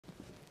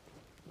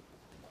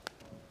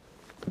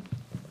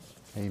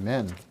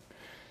Amen.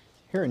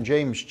 Here in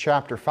James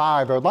chapter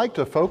 5, I would like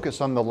to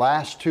focus on the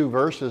last two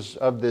verses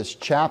of this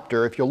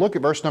chapter. If you'll look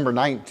at verse number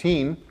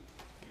 19,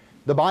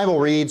 the Bible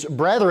reads,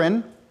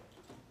 "Brethren,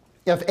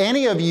 if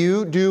any of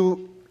you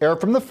do err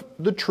from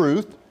the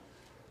truth,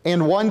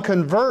 and one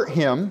convert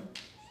him,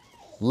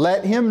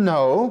 let him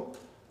know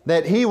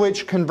that he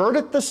which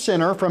converteth the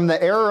sinner from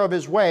the error of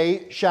his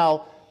way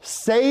shall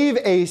save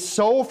a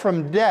soul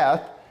from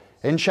death,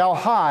 and shall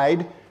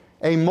hide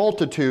a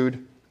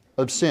multitude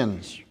of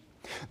sins."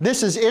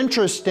 This is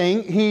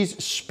interesting.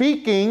 He's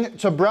speaking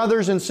to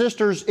brothers and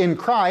sisters in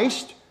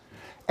Christ,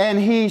 and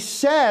he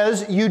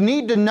says, you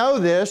need to know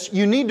this,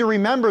 you need to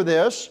remember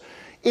this.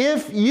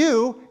 If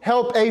you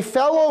help a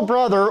fellow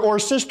brother or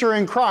sister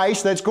in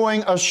Christ that's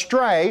going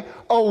astray,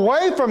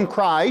 away from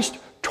Christ,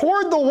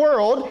 toward the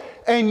world,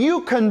 and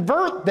you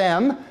convert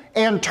them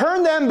and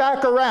turn them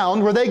back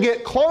around where they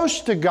get close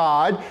to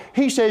God,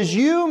 he says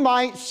you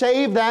might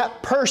save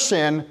that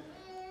person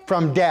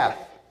from death.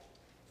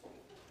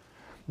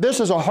 This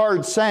is a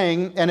hard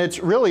saying, and it's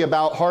really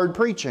about hard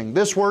preaching.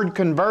 This word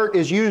convert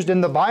is used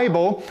in the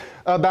Bible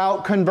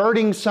about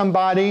converting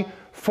somebody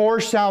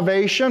for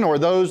salvation, or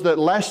those that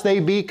lest they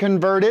be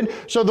converted.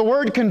 So the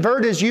word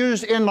convert is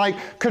used in like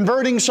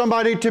converting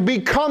somebody to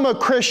become a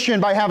Christian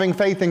by having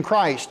faith in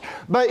Christ.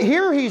 But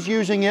here he's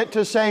using it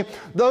to say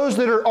those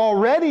that are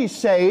already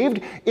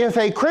saved, if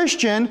a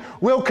Christian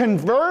will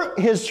convert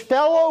his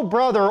fellow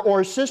brother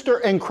or sister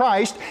in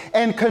Christ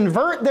and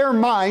convert their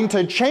mind,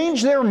 to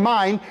change their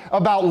mind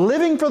about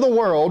living for the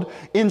world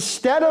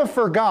instead of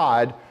for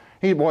God,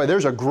 boy,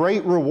 there's a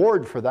great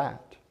reward for that.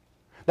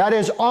 That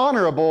is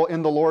honorable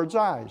in the Lord's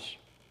eyes.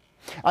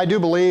 I do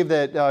believe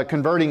that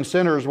converting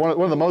sinners, one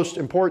of the most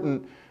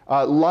important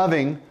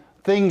loving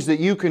things that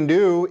you can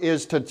do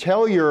is to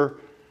tell your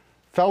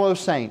fellow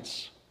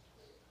saints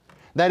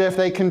that if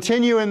they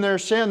continue in their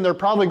sin, they're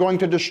probably going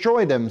to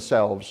destroy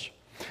themselves.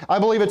 I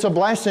believe it's a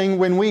blessing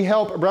when we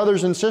help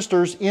brothers and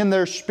sisters in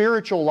their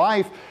spiritual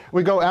life.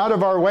 We go out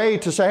of our way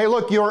to say, hey,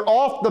 look, you're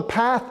off the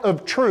path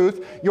of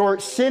truth. You're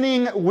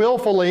sinning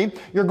willfully.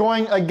 You're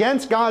going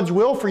against God's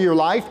will for your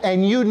life,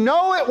 and you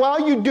know it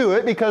while you do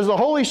it because the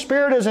Holy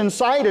Spirit is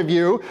inside of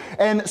you.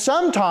 And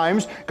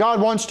sometimes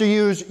God wants to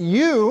use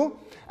you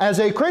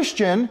as a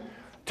Christian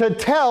to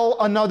tell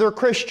another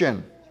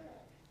Christian.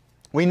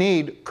 We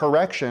need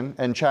correction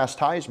and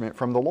chastisement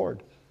from the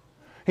Lord.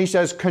 He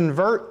says,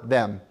 convert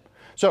them.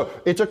 So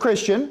it's a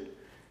Christian.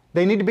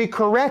 They need to be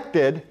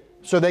corrected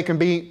so they can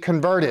be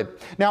converted.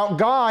 Now,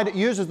 God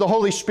uses the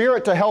Holy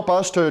Spirit to help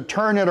us to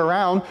turn it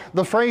around.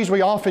 The phrase we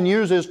often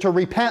use is to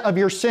repent of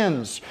your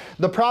sins.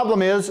 The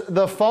problem is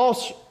the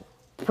false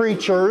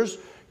preachers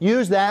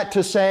use that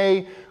to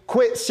say,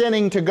 quit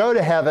sinning to go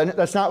to heaven.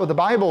 That's not what the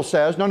Bible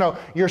says. No,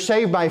 you're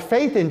saved by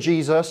faith in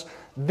Jesus.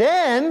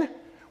 Then,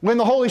 when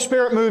the Holy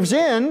Spirit moves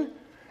in,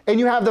 and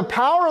you have the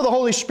power of the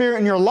Holy Spirit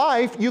in your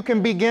life, you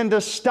can begin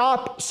to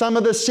stop some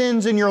of the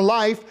sins in your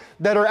life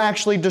that are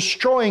actually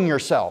destroying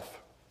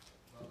yourself.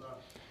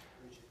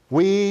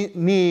 We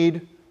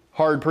need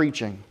hard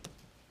preaching.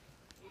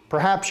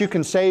 Perhaps you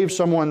can save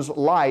someone's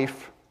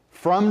life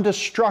from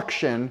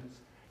destruction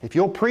if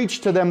you'll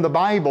preach to them the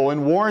Bible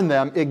and warn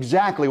them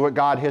exactly what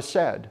God has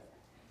said.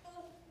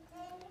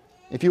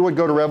 If you would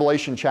go to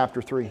Revelation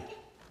chapter 3.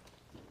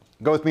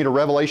 Go with me to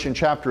Revelation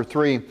chapter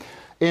 3.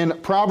 In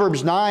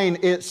Proverbs 9,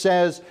 it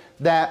says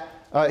that,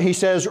 he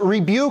says,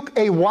 rebuke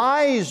a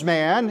wise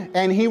man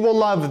and he will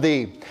love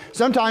thee.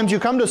 Sometimes you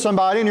come to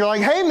somebody and you're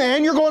like, hey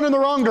man, you're going in the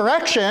wrong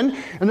direction.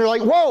 And they're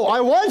like, whoa,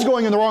 I was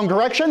going in the wrong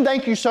direction.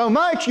 Thank you so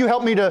much. You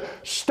helped me to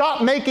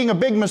stop making a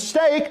big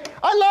mistake.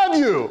 I love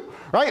you.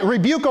 Right?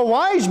 Rebuke a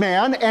wise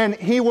man and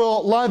he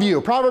will love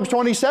you. Proverbs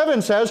 27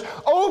 says,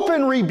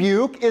 open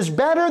rebuke is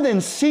better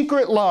than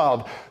secret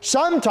love.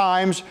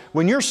 Sometimes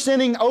when you're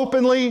sinning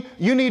openly,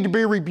 you need to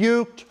be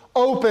rebuked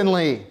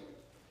openly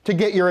to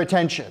get your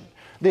attention.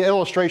 The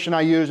illustration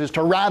I use is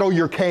to rattle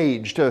your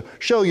cage, to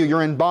show you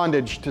you're in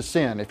bondage to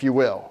sin, if you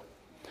will.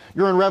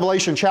 You're in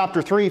Revelation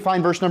chapter 3,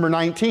 find verse number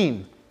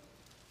 19.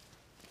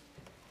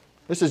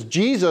 This is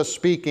Jesus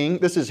speaking.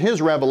 This is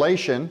His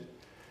revelation.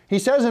 He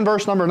says in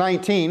verse number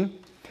 19,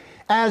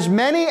 as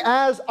many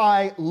as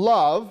I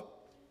love,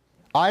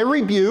 I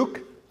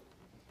rebuke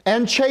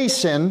and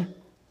chasten.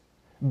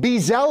 Be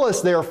zealous,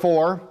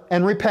 therefore,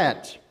 and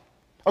repent.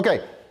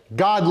 Okay,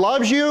 God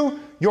loves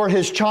you. You're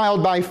His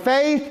child by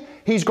faith.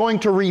 He's going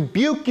to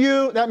rebuke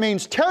you. That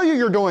means tell you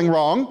you're doing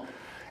wrong.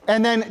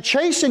 And then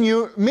chasten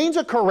you means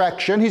a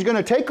correction. He's going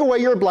to take away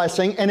your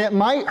blessing, and it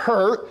might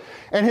hurt.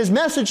 And His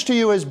message to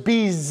you is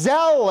be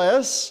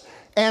zealous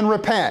and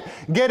repent.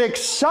 Get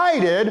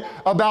excited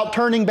about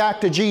turning back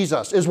to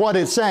Jesus, is what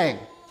it's saying.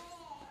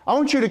 I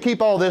want you to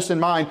keep all this in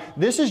mind.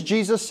 This is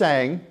Jesus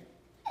saying,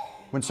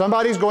 when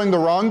somebody's going the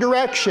wrong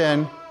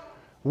direction,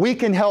 we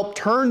can help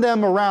turn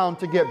them around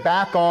to get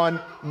back on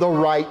the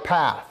right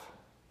path.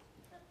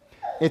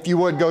 If you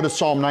would, go to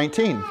Psalm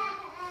 19.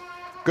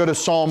 Go to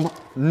Psalm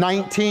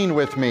 19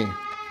 with me.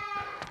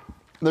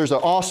 There's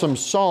an awesome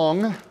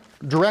song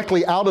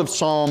directly out of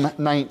Psalm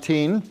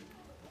 19.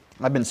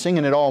 I've been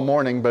singing it all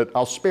morning, but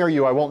I'll spare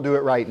you. I won't do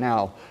it right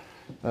now.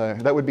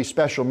 That would be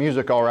special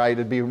music, all right.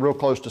 It'd be real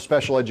close to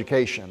special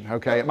education,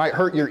 okay? It might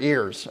hurt your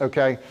ears,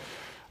 okay?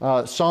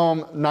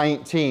 Psalm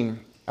 19.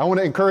 I want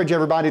to encourage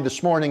everybody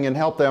this morning and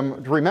help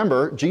them to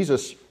remember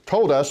Jesus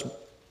told us,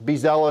 be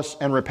zealous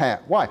and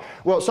repent. Why?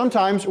 Well,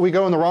 sometimes we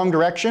go in the wrong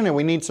direction and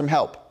we need some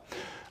help.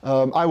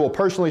 I will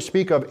personally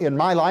speak of in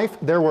my life.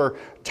 There were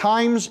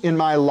times in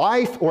my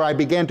life where I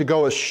began to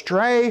go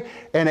astray,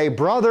 and a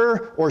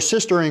brother or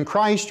sister in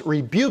Christ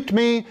rebuked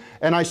me,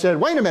 and I said,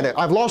 wait a minute,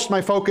 I've lost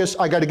my focus.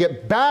 I got to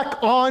get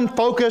back on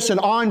focus and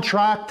on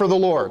track for the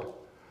Lord.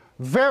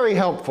 Very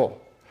helpful.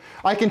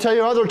 I can tell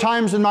you other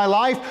times in my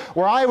life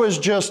where I was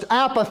just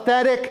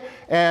apathetic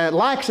and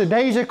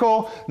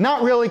lackadaisical,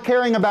 not really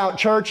caring about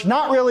church,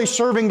 not really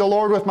serving the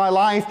Lord with my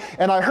life,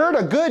 and I heard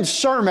a good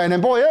sermon,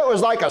 and boy, it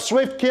was like a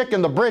swift kick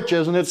in the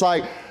britches, and it's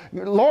like,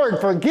 Lord,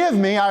 forgive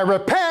me, I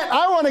repent,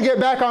 I want to get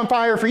back on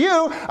fire for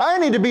you. I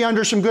need to be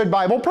under some good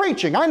Bible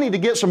preaching. I need to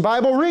get some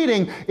Bible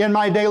reading in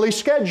my daily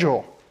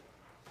schedule.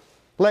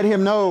 Let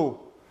him know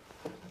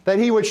that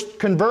he which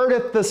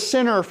converteth the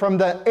sinner from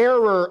the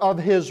error of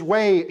his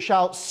way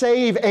shall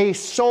save a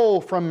soul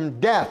from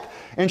death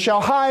and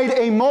shall hide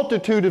a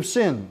multitude of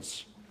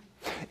sins.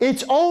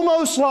 It's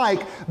almost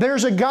like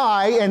there's a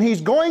guy and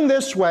he's going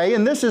this way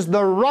and this is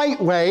the right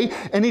way,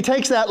 and he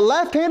takes that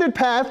left-handed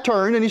path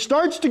turn and he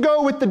starts to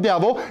go with the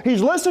devil.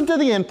 He's listened to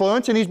the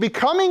influence and he's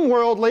becoming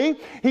worldly.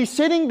 He's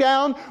sitting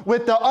down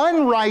with the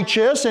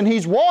unrighteous and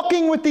he's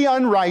walking with the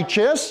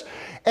unrighteous.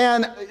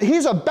 And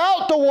he's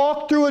about to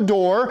walk through a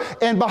door,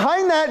 and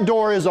behind that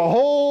door is a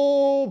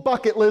whole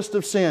bucket list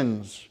of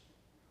sins.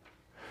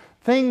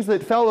 Things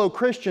that fellow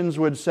Christians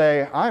would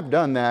say, I've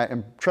done that,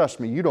 and trust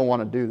me, you don't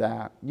want to do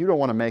that. You don't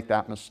want to make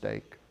that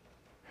mistake.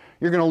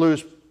 You're going to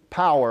lose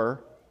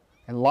power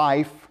and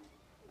life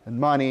and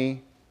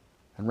money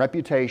and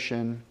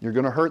reputation. You're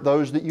going to hurt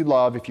those that you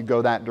love if you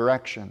go that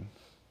direction.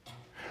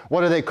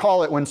 What do they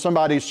call it when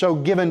somebody's so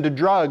given to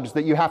drugs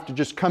that you have to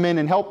just come in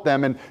and help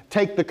them and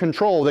take the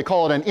control? They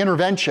call it an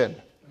intervention,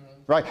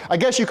 right? I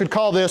guess you could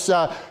call this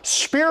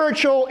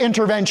spiritual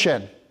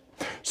intervention.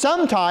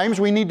 Sometimes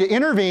we need to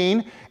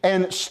intervene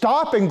and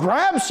stop and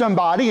grab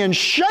somebody and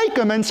shake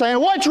them and say,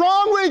 what's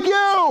wrong with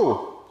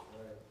you?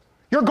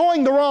 You're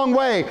going the wrong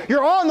way.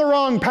 You're on the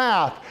wrong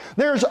path.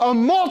 There's a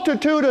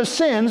multitude of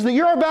sins that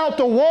you're about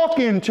to walk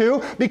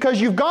into because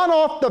you've gone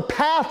off the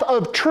path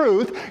of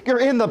truth.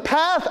 You're in the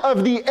path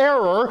of the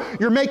error.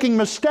 You're making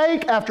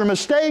mistake after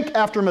mistake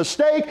after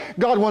mistake.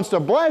 God wants to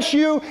bless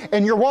you,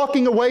 and you're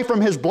walking away from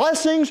His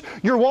blessings.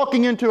 You're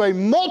walking into a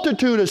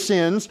multitude of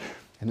sins,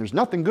 and there's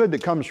nothing good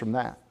that comes from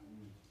that.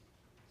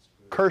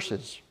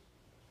 Curses.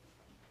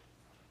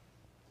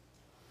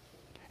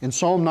 In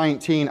Psalm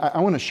 19, I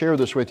want to share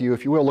this with you.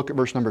 If you will, look at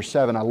verse number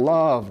 7. I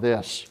love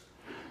this.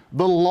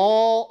 The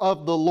law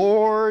of the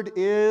Lord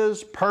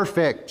is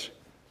perfect.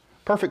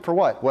 Perfect for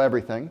what? Well,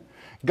 everything.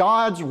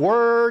 God's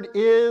Word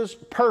is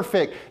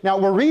perfect. Now,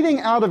 we're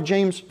reading out of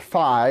James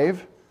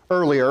 5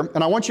 earlier,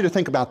 and I want you to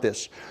think about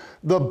this.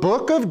 The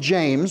book of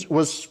James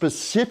was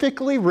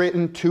specifically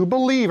written to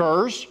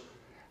believers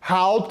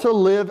how to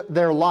live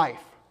their life.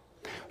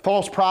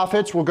 False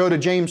prophets will go to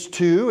James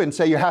 2 and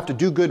say you have to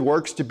do good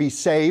works to be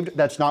saved.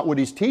 That's not what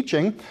he's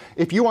teaching.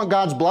 If you want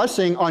God's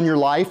blessing on your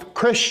life,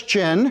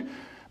 Christian,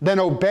 then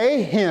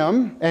obey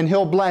Him and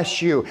He'll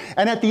bless you.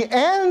 And at the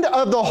end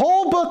of the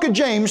whole book of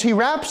James, he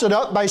wraps it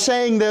up by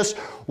saying this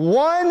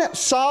one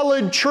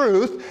solid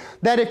truth,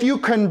 that if you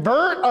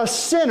convert a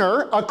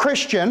sinner, a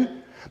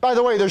Christian, by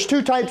the way, there's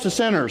two types of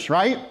sinners,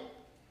 right?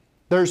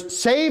 There's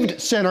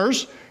saved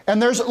sinners and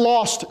there's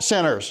lost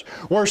sinners.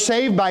 We're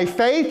saved by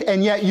faith,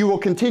 and yet you will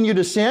continue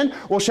to sin.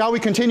 Well, shall we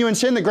continue in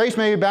sin that grace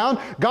may abound?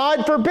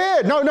 God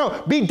forbid.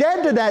 No. Be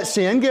dead to that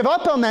sin, give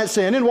up on that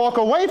sin, and walk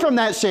away from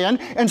that sin.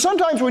 And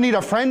sometimes we need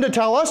a friend to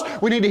tell us.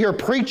 We need to hear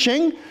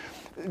preaching.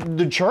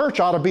 The church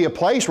ought to be a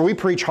place where we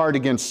preach hard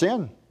against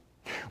sin.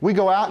 We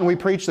go out and we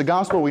preach the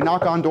gospel, we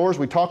knock on doors,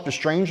 we talk to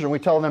strangers, and we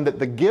tell them that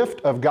the gift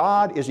of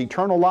God is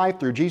eternal life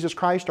through Jesus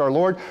Christ our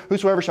Lord.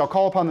 Whosoever shall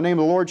call upon the name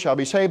of the Lord shall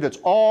be saved. It's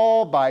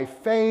all by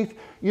faith.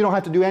 You don't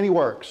have to do any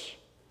works.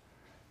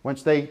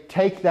 Once they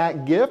take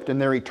that gift and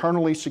they're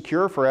eternally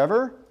secure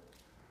forever,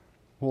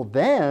 well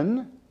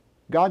then,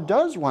 God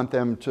does want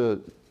them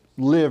to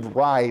live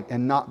right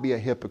and not be a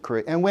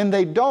hypocrite. And when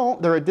they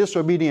don't, they're a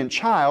disobedient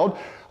child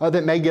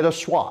that may get a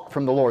swat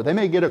from the Lord. They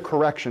may get a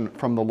correction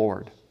from the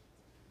Lord.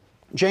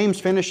 James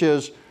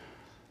finishes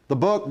the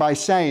book by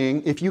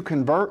saying, if you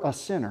convert a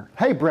sinner,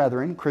 hey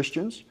brethren,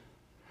 Christians,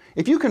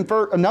 if you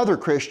convert another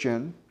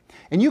Christian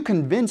and you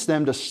convince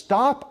them to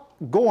stop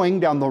going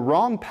down the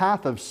wrong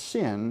path of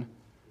sin,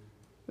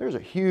 there's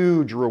a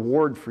huge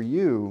reward for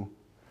you,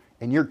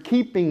 and you're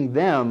keeping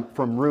them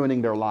from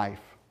ruining their life.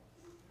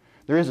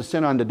 There is a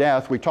sin unto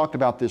death. We talked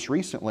about this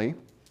recently.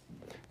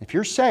 If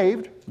you're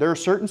saved, there are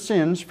certain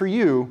sins for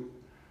you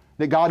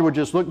that God would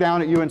just look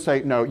down at you and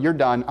say, no, you're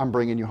done, I'm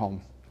bringing you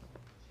home.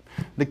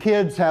 The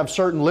kids have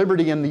certain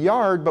liberty in the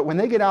yard, but when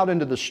they get out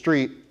into the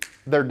street,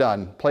 they're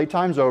done.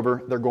 Playtime's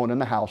over, they're going in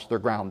the house, they're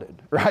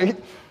grounded, right?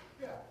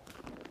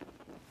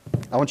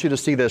 I want you to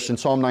see this in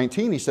Psalm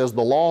 19. He says,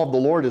 the law of the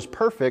Lord is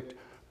perfect,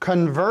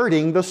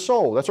 converting the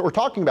soul. That's what we're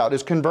talking about,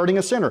 is converting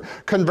a sinner.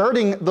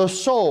 Converting the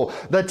soul.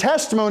 The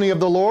testimony of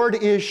the Lord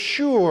is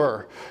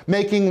sure,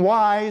 making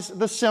wise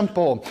the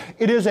simple.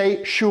 It is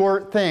a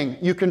sure thing.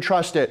 You can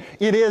trust it.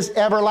 It is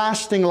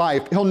everlasting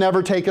life. He'll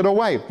never take it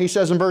away. He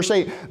says in verse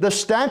 8, the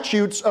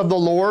statutes of the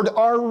Lord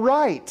are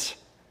right,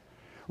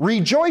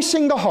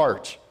 rejoicing the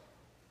heart.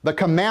 The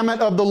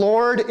commandment of the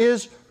Lord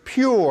is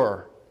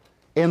pure,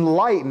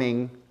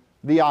 enlightening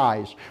the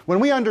eyes. When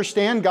we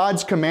understand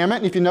God's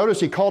commandment, and if you notice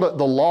He called it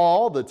the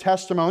law, the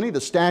testimony, the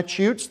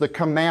statutes, the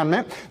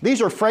commandment.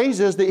 These are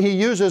phrases that He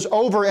uses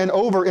over and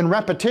over in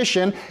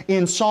repetition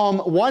in Psalm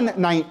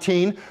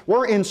 119.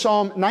 We're in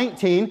Psalm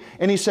 19,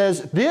 and He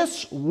says,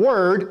 this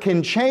word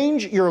can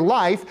change your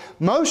life.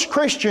 Most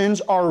Christians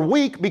are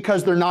weak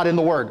because they're not in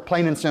the Word,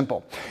 plain and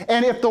simple.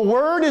 And if the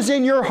Word is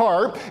in your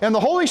heart, and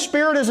the Holy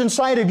Spirit is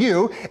inside of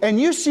you, and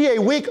you see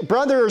a weak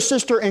brother or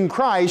sister in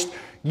Christ,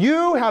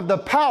 you have the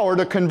power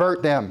to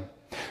convert them.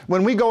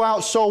 When we go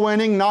out soul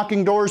winning,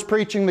 knocking doors,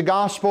 preaching the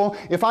gospel,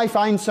 if I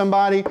find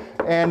somebody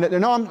and they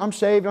know I'm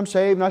saved,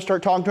 and I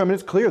start talking to them, and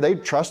it's clear they're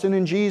trusting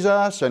in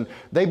Jesus and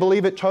they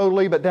believe it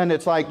totally, but then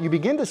it's like you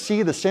begin to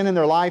see the sin in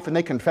their life and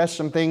they confess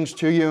some things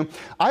to you.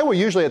 I will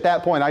usually at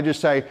that point, I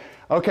just say,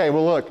 okay,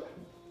 well look,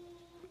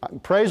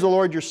 praise the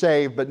Lord you're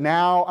saved, but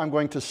now I'm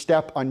going to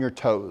step on your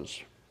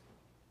toes.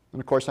 And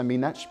of course I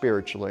mean that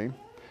spiritually.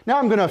 Now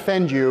I'm going to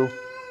offend you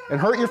and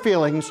hurt your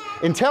feelings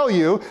and tell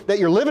you that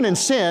you're living in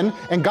sin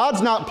and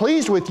God's not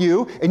pleased with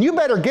you and you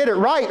better get it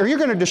right or you're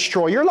going to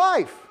destroy your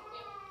life.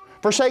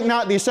 Forsake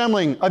not the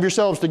assembling of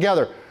yourselves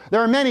together. There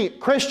are many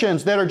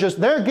Christians that are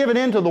they're giving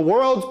in to the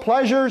world's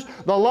pleasures,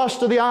 the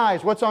lust of the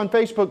eyes. What's on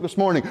Facebook this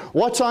morning?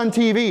 What's on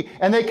TV?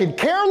 And they could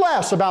care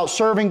less about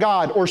serving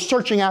God or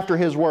searching after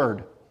His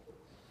Word.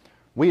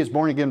 We as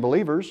born-again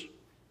believers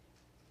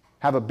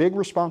have a big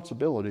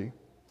responsibility.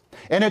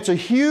 And it's a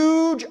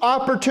huge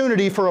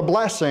opportunity for a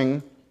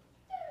blessing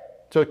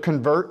to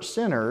convert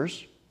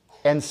sinners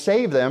and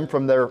save them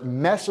from their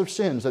mess of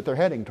sins that they're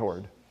heading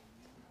toward.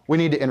 We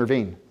need to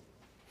intervene.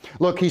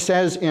 Look, he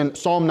says in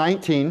Psalm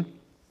 19,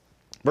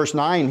 verse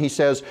 9, he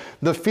says,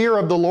 the fear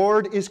of the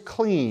Lord is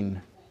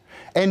clean,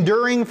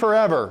 enduring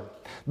forever.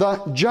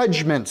 The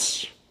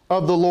judgments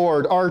of the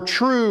Lord are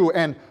true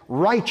and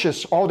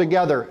righteous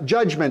altogether.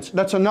 Judgments,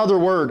 that's another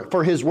word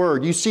for His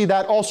Word. You see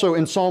that also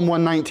in Psalm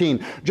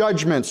 119.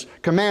 Judgments,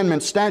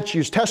 commandments,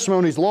 statutes,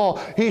 testimonies, law.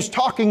 He's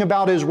talking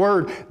about His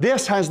Word.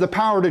 This has the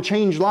power to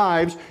change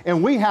lives,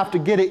 and we have to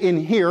get it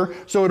in here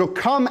so it'll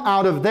come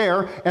out of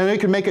there and it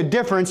can make a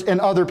difference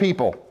in other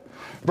people.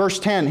 Verse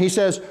 10, he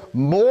says,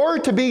 more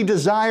to be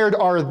desired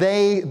are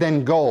they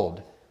than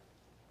gold.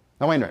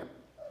 Now wait a minute.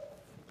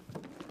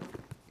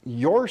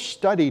 Your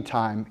study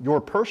time, your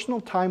personal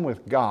time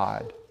with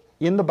God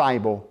in the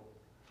Bible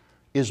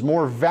is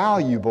more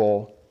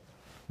valuable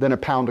than a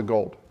pound of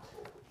gold.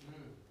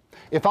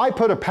 If I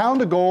put a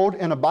pound of gold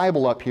and a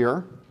Bible up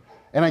here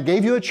and I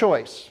gave you a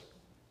choice,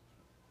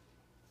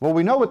 well,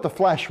 we know what the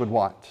flesh would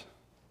want.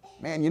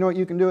 Man, you know what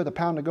you can do with a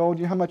pound of gold?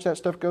 You know how much that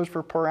stuff goes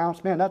for per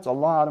ounce? Man, that's a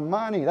lot of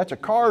money. That's a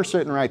car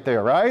sitting right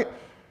there, right?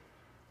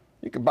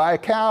 You could buy a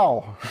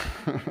cow.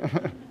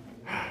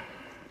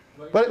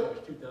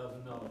 But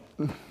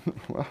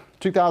well,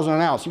 $2,000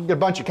 an ounce. You can get a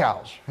bunch of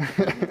cows.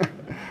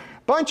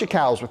 Bunch of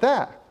cows with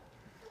that.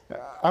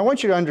 I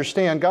want you to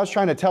understand, God's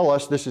trying to tell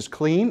us this is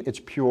clean, it's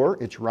pure,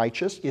 it's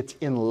righteous, it's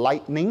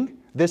enlightening.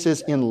 This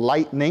is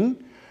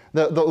enlightening.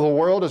 The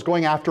world is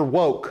going after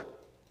woke.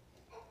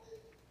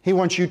 He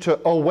wants you to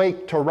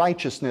awake to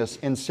righteousness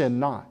and sin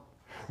not.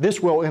 This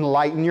will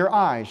enlighten your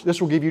eyes.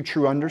 This will give you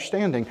true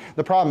understanding.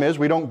 The problem is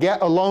we don't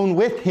get alone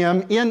with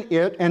Him in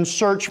it and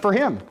search for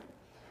Him.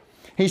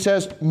 He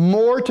says,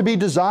 more to be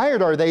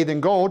desired are they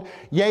than gold,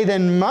 yea,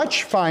 than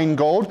much fine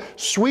gold,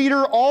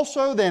 sweeter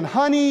also than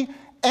honey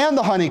and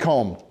the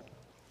honeycomb.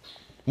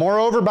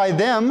 Moreover, by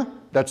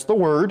them, that's the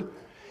word,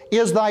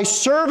 is thy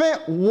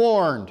servant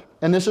warned.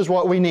 And this is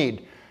what we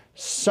need.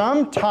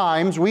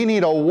 Sometimes we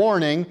need a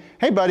warning.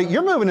 Hey, buddy,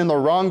 you're moving in the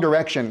wrong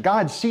direction.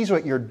 God sees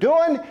what you're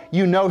doing.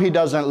 You know He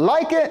doesn't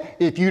like it.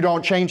 If you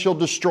don't change, He'll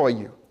destroy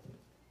you.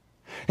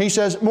 He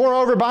says,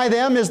 moreover, by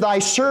them is thy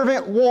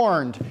servant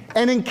warned,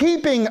 and in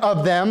keeping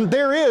of them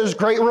there is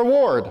great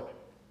reward.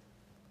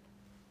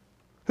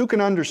 Who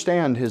can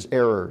understand his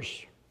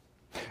errors?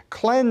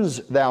 Cleanse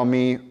thou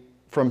me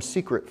from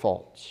secret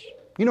faults.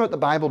 You know what the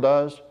Bible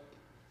does?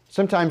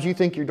 Sometimes you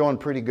think you're doing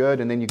pretty good,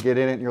 and then you get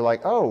in it and you're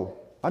like, oh,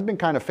 I've been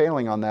kind of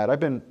failing on that. I've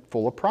been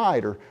full of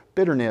pride or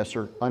bitterness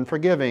or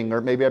unforgiving,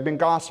 or maybe I've been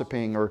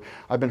gossiping, or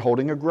I've been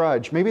holding a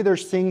grudge. Maybe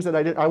there's things that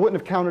I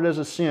wouldn't have counted as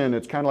a sin.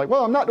 It's kind of like,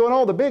 well, I'm not doing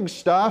all the big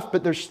stuff,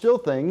 but there's still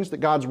things that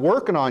God's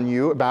working on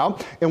you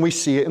about, and we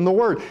see it in the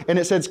Word. And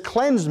it says,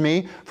 cleanse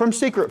me from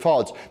secret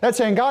faults. That's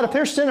saying, God, if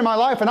there's sin in my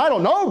life and I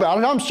don't know about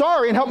it, I'm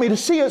sorry, and help me to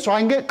see it so I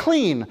can get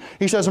clean.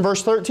 He says in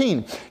verse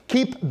 13,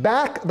 keep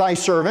back thy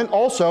servant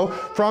also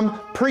from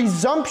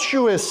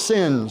presumptuous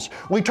sins.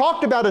 We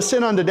talked about a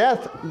sin unto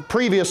death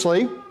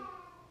previously.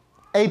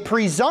 A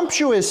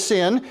presumptuous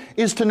sin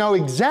is to know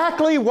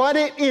exactly what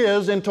it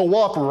is and to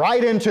walk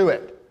right into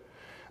it.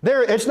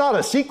 It's not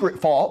a secret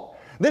fault.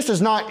 This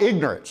is not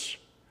ignorance.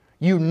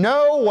 You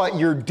know what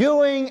you're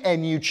doing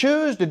and you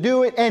choose to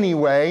do it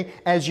anyway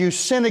as you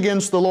sin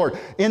against the Lord.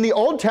 In the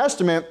Old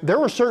Testament, there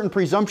were certain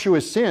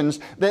presumptuous sins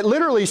that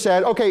literally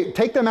said, okay,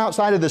 take them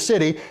outside of the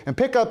city and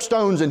pick up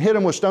stones and hit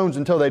them with stones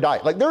until they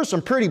die. Like there are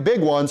some pretty big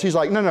ones. He's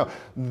like, no,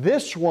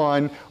 this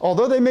one,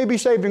 although they may be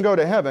saved and go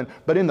to heaven,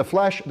 but in the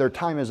flesh, their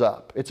time is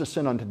up. It's a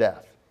sin unto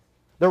death.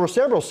 There were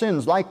several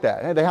sins like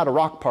that. They had a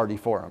rock party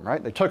for them,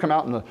 right? They took them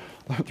out and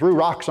threw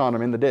rocks on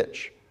them in the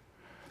ditch.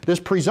 This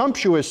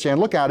presumptuous sin,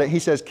 look at it, he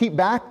says, keep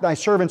back thy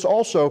servants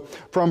also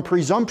from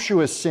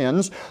presumptuous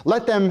sins.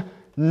 Let them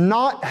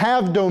not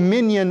have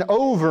dominion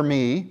over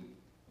me.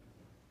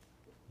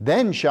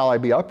 Then shall I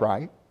be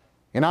upright,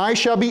 and I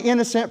shall be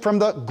innocent from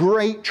the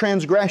great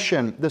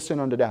transgression, the sin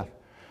unto death.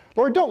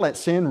 Lord, don't let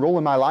sin rule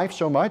in my life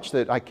so much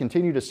that I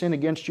continue to sin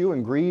against you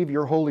and grieve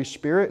your Holy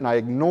Spirit, and I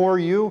ignore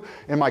you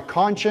and my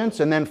conscience,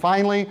 and then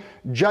finally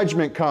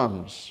judgment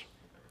comes.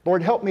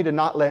 Lord, help me to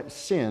not let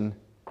sin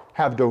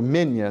have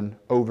dominion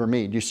over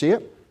me. Do you see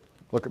it?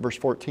 Look at verse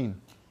 14.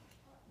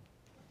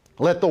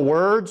 Let the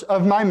words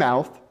of my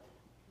mouth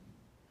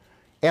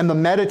and the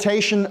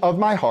meditation of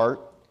my heart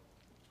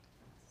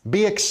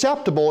be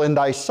acceptable in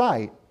thy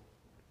sight,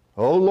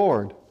 O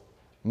Lord,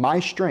 my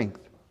strength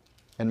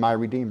and my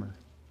Redeemer.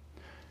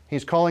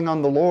 He's calling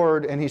on the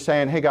Lord and he's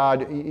saying, hey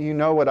God, you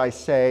know what I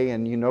say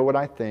and you know what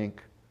I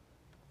think,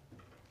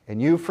 and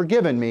you've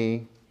forgiven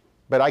me,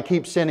 but I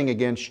keep sinning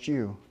against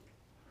you.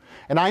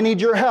 And I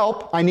need your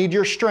help, I need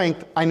your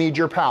strength, I need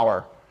your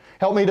power.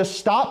 Help me to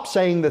stop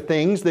saying the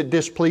things that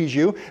displease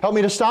you. Help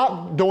me to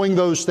stop doing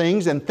those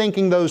things and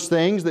thinking those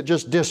things that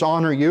just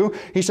dishonor you.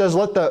 He says,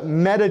 let the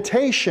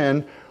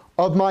meditation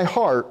of my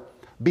heart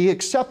be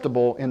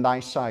acceptable in thy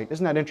sight.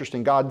 Isn't that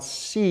interesting? God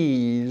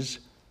sees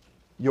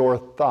your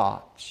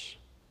thoughts.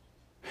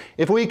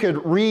 If we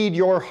could read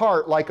your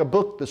heart like a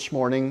book this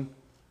morning,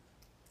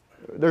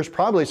 there's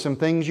probably some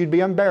things you'd be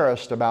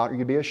embarrassed about or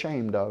you'd be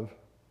ashamed of.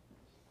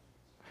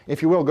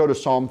 If you will, go to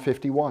Psalm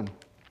 51.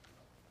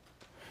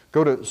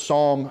 Go to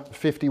Psalm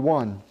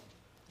 51.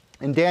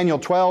 In Daniel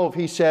 12,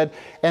 he said,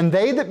 and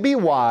they that be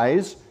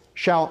wise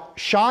shall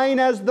shine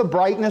as the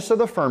brightness of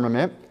the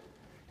firmament,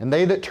 and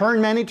they that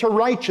turn many to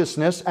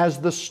righteousness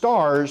as the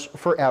stars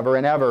forever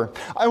and ever.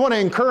 I want to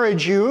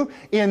encourage you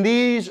in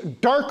these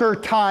darker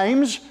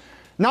times,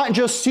 not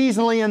just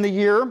seasonally in the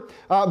year,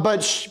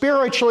 but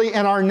spiritually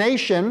in our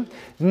nation.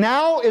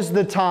 Now is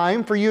the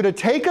time for you to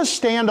take a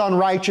stand on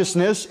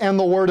righteousness and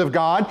the Word of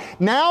God.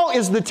 Now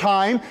is the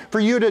time for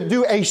you to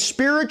do a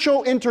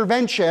spiritual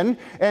intervention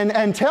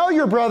and tell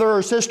your brother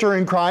or sister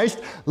in Christ,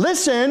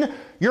 listen,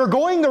 you're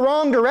going the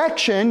wrong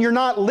direction. You're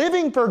not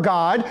living for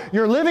God.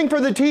 You're living for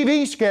the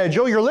TV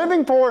schedule. You're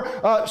living for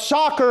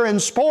soccer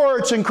and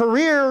sports and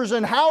careers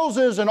and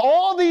houses and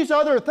all these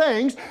other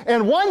things.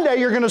 And one day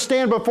you're going to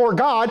stand before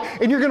God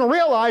and you're going to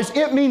realize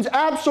it means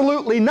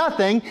absolutely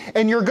nothing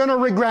and you're going to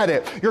regret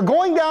it. You're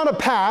going down a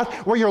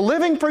path where you're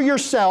living for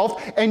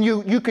yourself and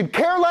you could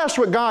care less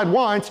what God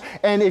wants.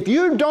 And if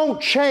you don't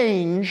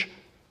change,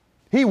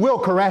 He will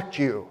correct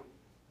you.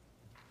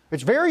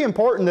 It's very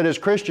important that as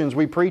Christians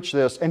we preach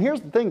this. And here's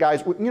the thing,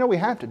 guys. We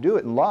have to do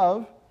it in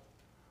love.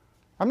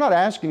 I'm not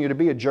asking you to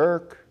be a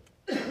jerk.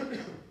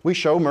 We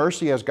show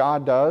mercy as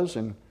God does,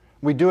 and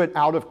we do it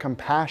out of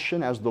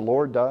compassion as the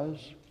Lord does.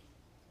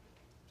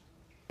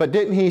 But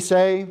didn't He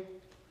say,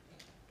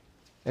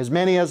 as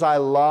many as I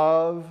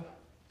love,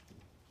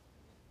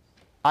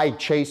 I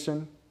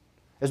chasten.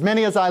 As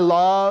many as I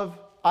love,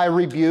 I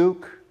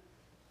rebuke.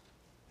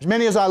 As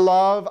many as I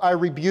love, I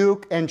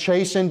rebuke and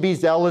chasten. Be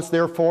zealous,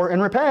 therefore,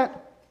 and repent.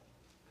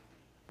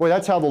 Boy,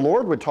 that's how the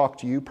Lord would talk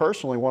to you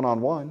personally,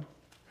 one-on-one.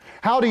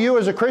 How do you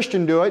as a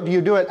Christian do it? Do you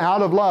do it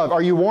out of love?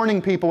 Are you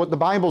warning people what the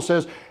Bible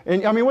says?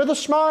 And with a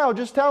smile,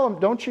 just tell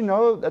them, don't you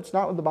know that's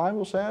not what the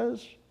Bible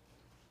says?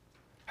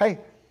 Hey,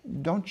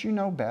 don't you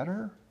know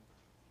better?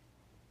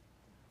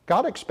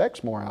 God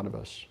expects more out of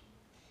us.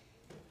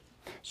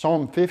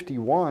 Psalm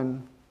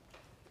 51,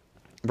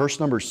 verse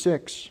number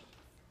 6.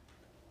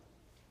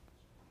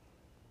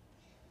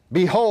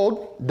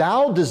 Behold,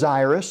 thou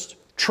desirest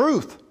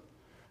truth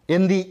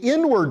in the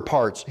inward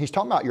parts. He's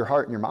talking about your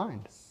heart and your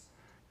mind.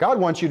 God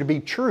wants you to be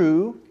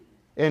true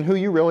in who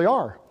you really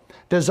are.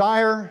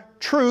 Desire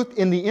truth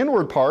in the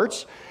inward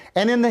parts,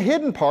 and in the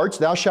hidden parts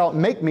thou shalt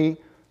make me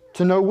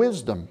to know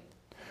wisdom.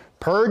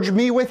 Purge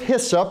me with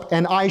hyssop,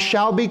 and I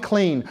shall be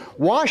clean.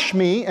 Wash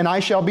me, and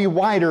I shall be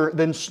whiter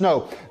than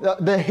snow.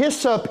 The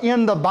hyssop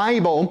in the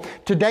Bible,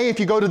 today if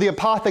you go to the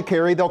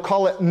apothecary, they'll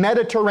call it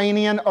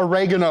Mediterranean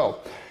oregano.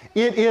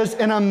 It is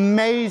an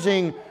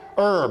amazing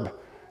herb.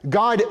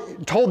 God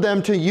told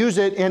them to use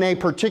it in a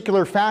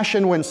particular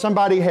fashion. When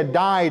somebody had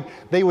died,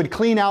 they would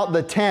clean out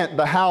the tent,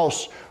 the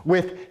house,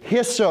 with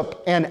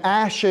hyssop and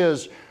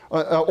ashes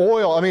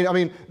oil. I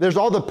mean, there's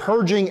all the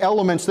purging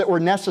elements that were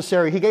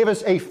necessary. He gave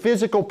us a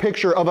physical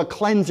picture of a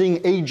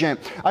cleansing agent.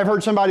 I've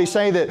heard somebody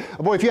say that,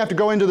 boy, if you have to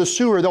go into the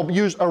sewer, they'll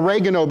use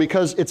oregano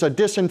because it's a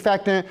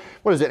disinfectant.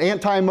 What is it?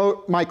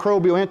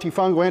 Antimicrobial,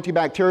 antifungal,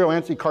 antibacterial,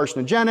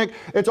 anti-carcinogenic.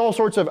 It's all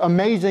sorts of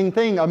amazing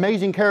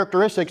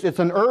characteristics. It's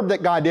an herb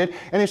that God did.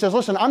 And He says,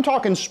 listen, I'm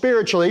talking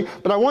spiritually,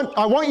 but I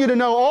want you to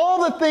know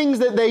all the things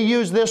that they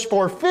use this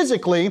for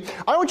physically.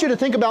 I want you to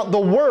think about the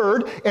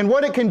Word and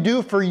what it can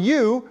do for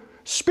you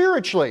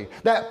spiritually.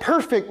 That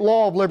perfect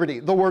law of liberty,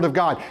 the Word of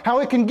God. How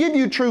it can give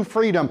you true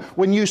freedom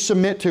when you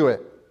submit to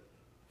it.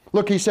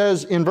 Look, He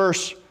says in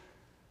verse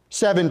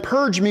 7,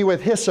 purge me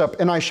with hyssop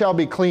and I shall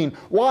be clean.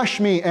 Wash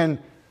me and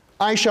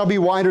I shall be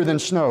whiter than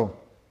snow.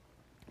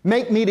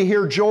 Make me to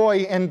hear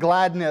joy and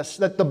gladness,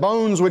 that the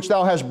bones which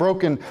thou hast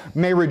broken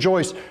may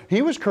rejoice.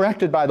 He was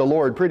corrected by the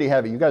Lord pretty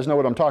heavy. You guys know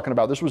what I'm talking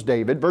about. This was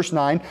David. Verse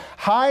 9,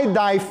 hide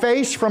thy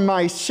face from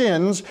my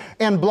sins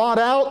and blot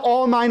out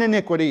all mine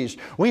iniquities.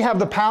 We have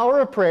the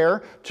power of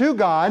prayer to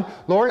God.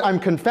 Lord, I'm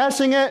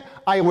confessing it.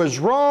 I was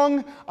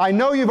wrong. I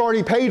know you've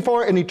already paid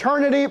for it in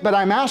eternity, but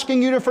I'm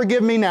asking you to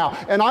forgive me now.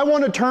 And I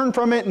want to turn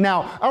from it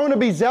now. I want to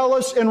be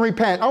zealous and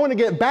repent. I want to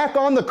get back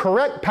on the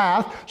correct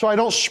path so I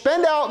don't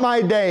spend out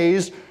my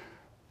days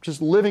just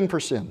living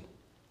for sin.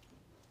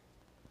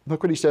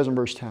 Look what he says in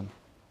verse 10.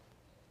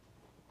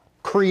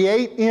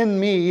 Create in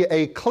me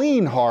a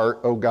clean heart,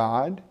 O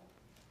God,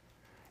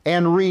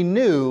 and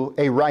renew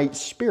a right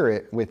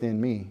spirit within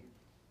me.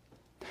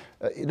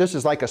 This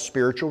is like a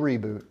spiritual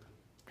reboot.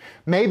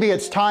 Maybe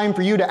it's time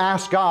for you to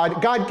ask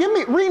God, God,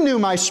 renew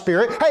my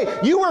spirit. Hey,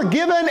 you were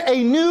given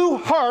a new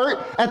heart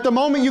at the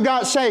moment you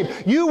got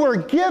saved. You were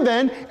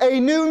given a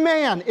new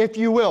man, if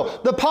you will.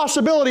 The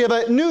possibility of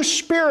a new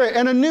spirit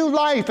and a new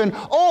life, and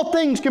all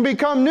things can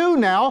become new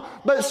now.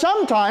 But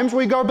sometimes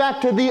we go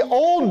back to the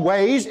old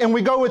ways and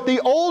we go with the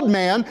old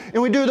man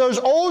and we do those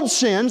old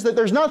sins that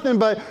there's nothing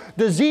but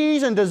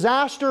disease and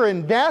disaster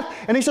and death.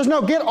 And He says,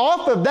 no, get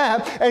off of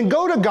that and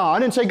go to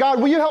God and say,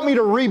 God, will you help me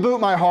to reboot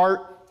my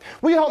heart?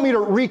 Will you help me to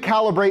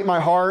recalibrate my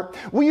heart?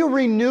 Will you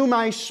renew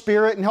my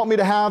spirit and help me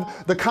to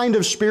have the kind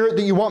of spirit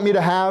that you want me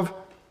to have?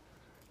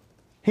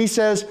 He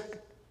says,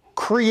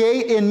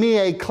 create in me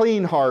a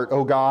clean heart,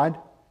 O God,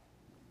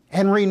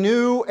 and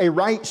renew a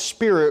right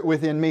spirit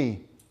within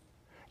me.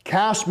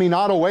 Cast me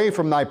not away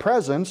from thy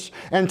presence,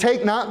 and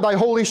take not thy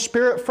Holy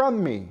Spirit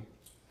from me.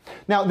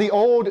 Now, the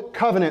Old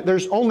Covenant,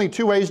 there's only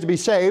two ways to be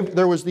saved.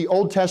 There was the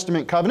Old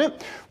Testament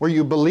covenant where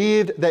you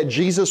believed that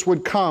Jesus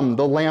would come,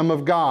 the Lamb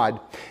of God.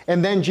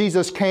 And then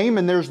Jesus came,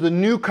 and there's the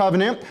New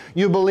Covenant.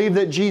 You believe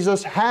that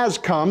Jesus has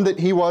come, that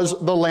He was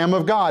the Lamb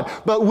of God.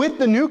 But with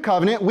the New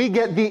Covenant, we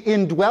get the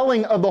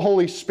indwelling of the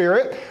Holy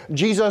Spirit.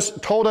 Jesus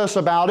told us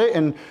about it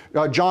in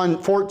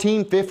John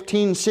 14,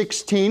 15,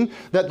 16,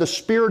 that the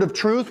Spirit of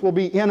truth will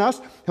be in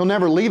us. He'll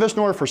never leave us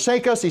nor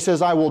forsake us. He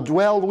says, I will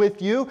dwell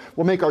with you.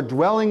 We'll make our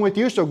dwelling with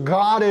you. So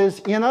God is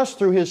in us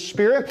through His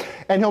Spirit,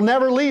 and He'll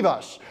never leave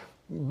us.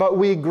 But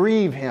we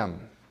grieve Him.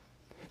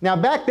 Now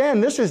back then,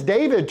 this is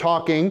David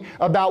talking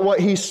about what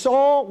he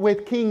saw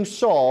with King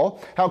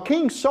Saul, how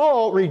King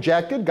Saul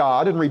rejected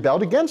God and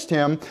rebelled against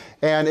Him,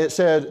 and it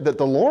said that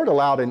the Lord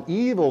allowed an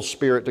evil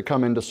spirit to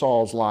come into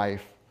Saul's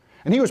life.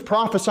 And he was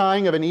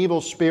prophesying of an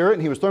evil spirit,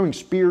 and he was throwing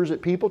spears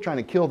at people, trying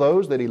to kill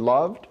those that he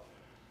loved.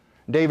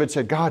 David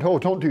said, God, oh,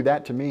 don't do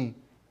that to me.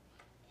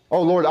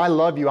 Oh, Lord, I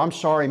love you. I'm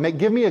sorry.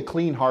 Give me a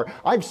clean heart.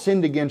 I've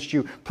sinned against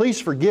you. Please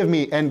forgive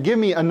me and give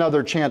me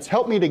another chance.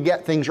 Help me to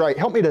get things right.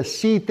 Help me to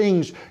see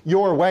things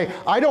your way.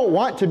 I don't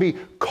want to be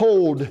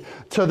cold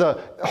to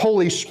the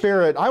Holy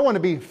Spirit. I want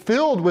to be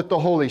filled with the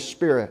Holy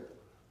Spirit.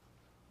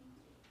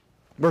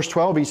 Verse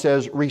 12, he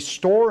says,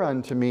 restore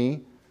unto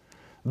me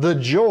the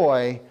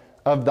joy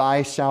of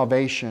thy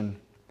salvation,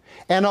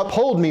 and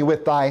uphold me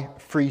with thy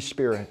free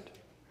spirit.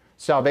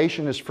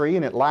 Salvation is free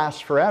and it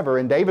lasts forever.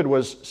 And David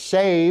was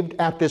saved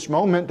at this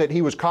moment that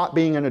he was caught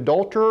being an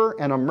adulterer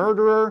and a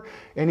murderer.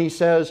 And he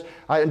says,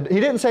 he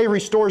didn't say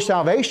restore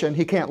salvation,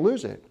 he can't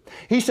lose it.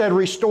 He said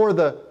restore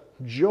the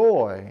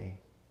joy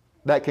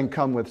that can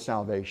come with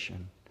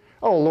salvation.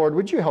 Oh Lord,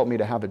 would you help me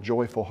to have a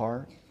joyful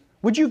heart?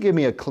 Would you give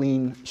me a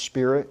clean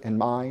spirit and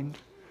mind?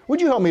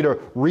 Would you help me to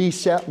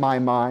reset my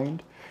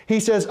mind? He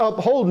says,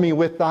 uphold me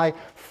with thy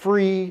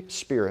free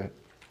spirit.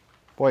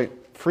 Boy,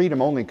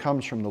 freedom only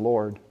comes from the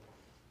Lord.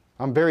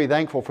 I'm very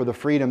thankful for the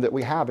freedom that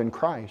we have in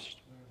Christ.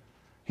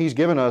 He's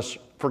given us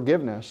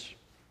forgiveness,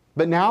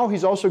 but now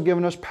He's also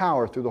given us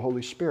power through the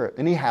Holy Spirit.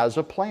 And He has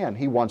a plan.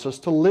 He wants us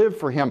to live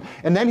for Him.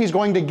 And then He's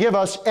going to give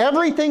us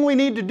everything we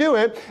need to do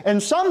it,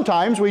 and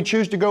sometimes we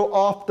choose to go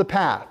off the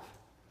path.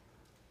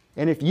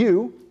 And if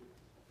you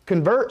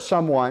convert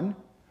someone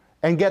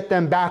and get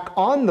them back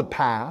on the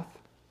path,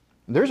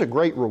 there's a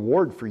great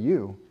reward for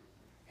you,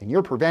 and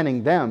you're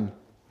preventing them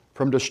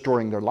from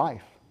destroying their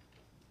life.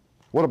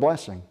 What a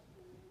blessing.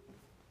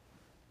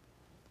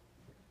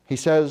 He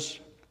says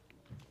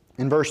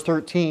in verse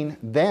 13,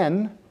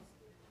 then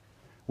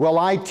will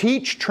I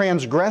teach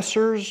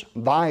transgressors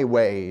thy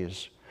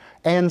ways,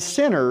 and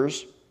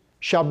sinners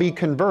shall be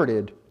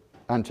converted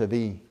unto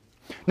thee.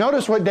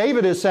 Notice what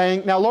David is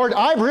saying. Now, Lord,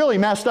 I've really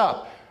messed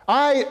up.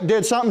 I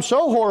did something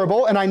so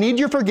horrible and I need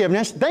your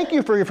forgiveness. Thank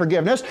you for your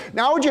forgiveness.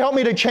 Now would you help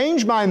me to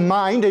change my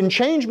mind and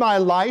change my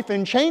life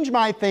and change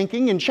my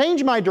thinking and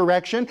change my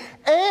direction?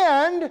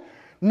 And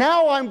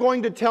now I'm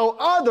going to tell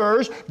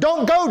others,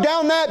 don't go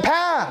down that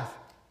path.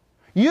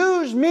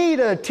 Use me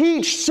to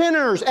teach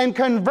sinners and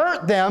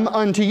convert them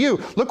unto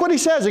you. Look what he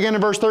says again in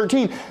verse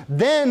 13.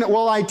 Then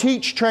will I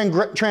teach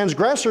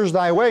transgressors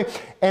thy way,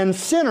 and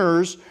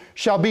sinners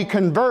shall be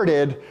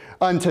converted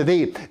unto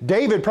thee.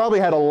 David probably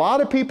had a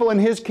lot of people in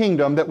his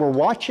kingdom that were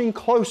watching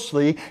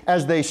closely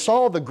as they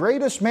saw the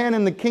greatest man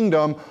in the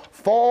kingdom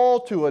fall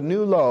to a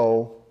new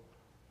low.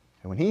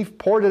 And when he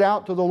poured it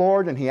out to the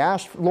Lord and he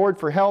asked the Lord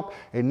for help,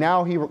 and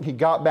now he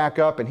got back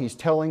up and he's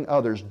telling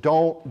others,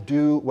 don't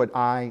do what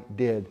I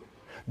did.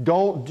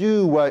 Don't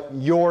do what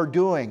you're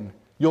doing.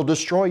 You'll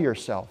destroy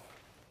yourself.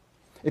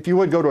 If you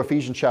would, go to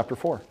Ephesians chapter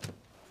 4.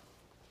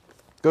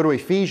 Go to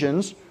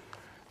Ephesians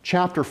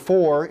chapter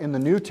 4 in the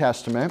New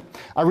Testament.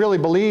 I really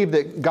believe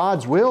that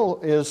God's will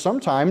is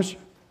sometimes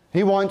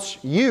He wants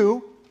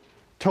you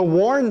to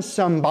warn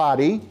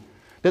somebody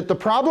that the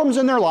problems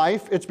in their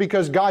life, it's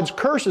because God's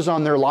curse is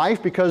on their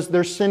life because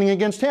they're sinning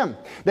against Him.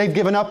 They've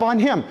given up on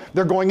Him.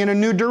 They're going in a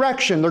new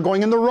direction. They're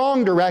going in the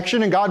wrong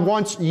direction, and God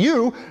wants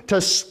you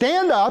to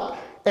stand up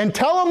and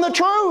tell them the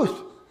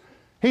truth.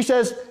 He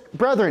says,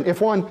 brethren, if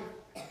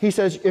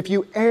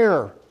you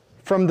err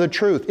from the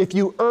truth, if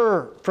you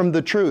err from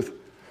the truth,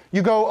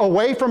 you go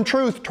away from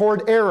truth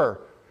toward error.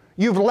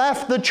 You've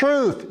left the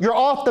truth. You're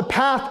off the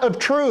path of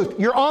truth.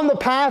 You're on the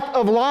path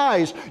of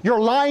lies.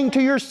 You're lying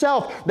to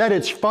yourself that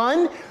it's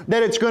fun,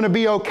 that it's going to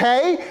be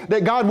okay,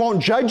 that God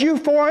won't judge you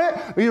for it.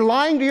 You're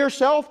lying to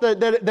yourself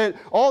that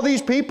all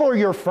these people are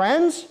your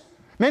friends.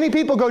 Many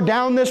people go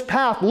down this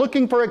path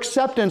looking for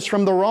acceptance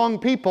from the wrong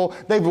people.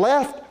 They've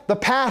left the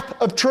path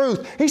of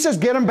truth. He says,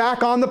 get them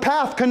back on the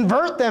path.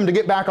 Convert them to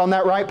get back on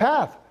that right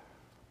path.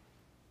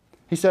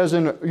 He says,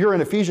 you're in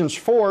Ephesians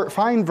 4,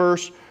 find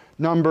verse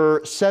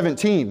number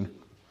 17.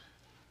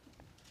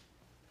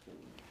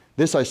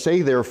 This I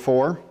say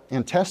therefore,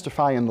 and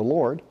testify in the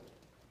Lord,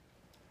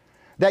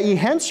 that ye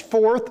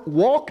henceforth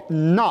walk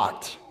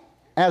not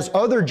as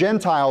other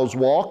Gentiles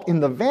walk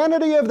in the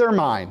vanity of their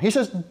mind. He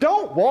says,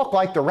 don't walk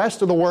like the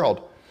rest of the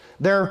world.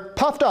 They're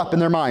puffed up in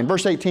their mind.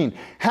 Verse 18,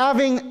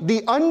 having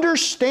the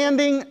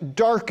understanding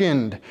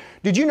darkened.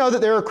 Did you know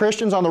that there are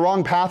Christians on the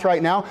wrong path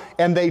right now,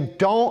 and they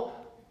don't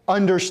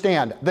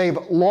understand? They've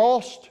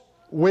lost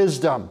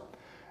wisdom.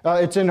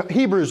 It's in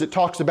Hebrews, it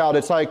talks about,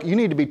 it's like you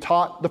need to be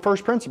taught the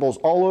first principles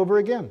all over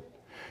again.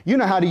 You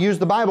know how to use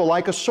the Bible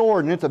like a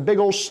sword, and it's a big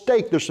old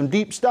steak. There's some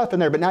deep stuff in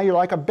there, but now you're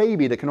like a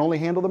baby that can only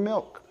handle the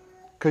milk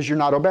because you're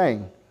not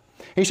obeying.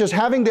 He says,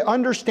 having the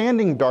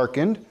understanding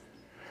darkened,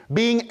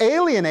 being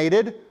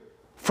alienated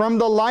from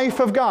the life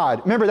of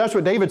God. Remember, that's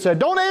what David said,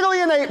 don't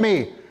alienate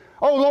me.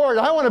 Oh Lord,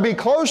 I want to be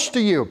close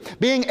to you.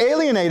 Being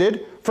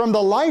alienated from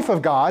the life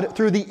of God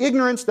through the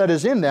ignorance that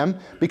is in them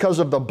because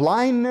of the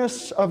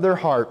blindness of their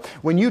heart.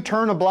 When you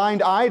turn a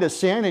blind eye to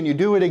sin and you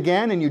do it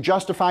again and you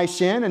justify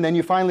sin, and then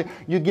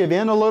you give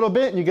in a little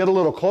bit and you get a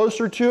little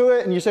closer to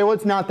it and you say, well,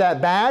 it's not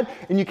that bad,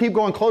 and you keep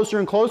going closer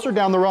and closer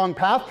down the wrong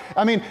path.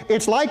 I mean,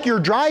 it's like you're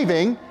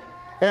driving,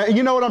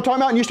 you know what I'm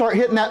talking about, and you start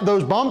hitting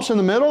those bumps in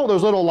the middle,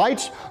 those little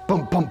lights,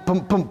 boom, boom, boom,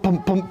 boom, boom,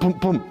 boom, boom,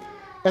 boom.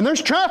 And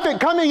there's traffic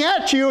coming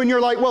at you and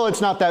you're like, well,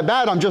 it's not that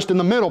bad, I'm just in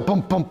the middle,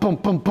 boom, boom, boom,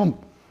 boom, boom.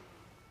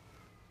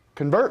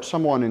 Convert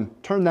someone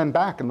and turn them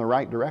back in the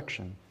right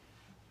direction.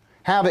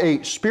 Have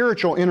a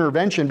spiritual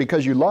intervention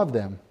because you love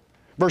them.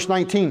 Verse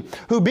 19,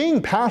 who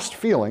being past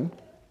feeling,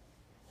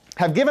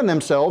 have given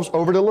themselves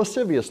over to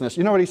lasciviousness.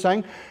 You know what he's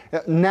saying?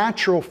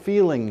 Natural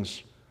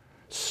feelings.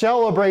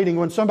 Celebrating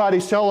when somebody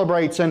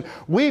celebrates, and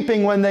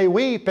weeping when they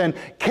weep, and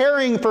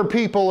caring for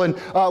people, and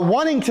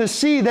wanting to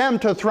see them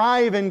to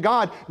thrive in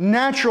God.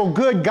 Natural,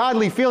 good,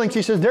 godly feelings.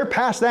 He says they're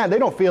past that. They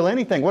don't feel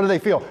anything. What do they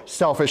feel?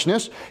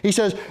 Selfishness. He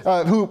says,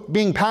 who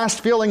being past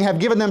feeling have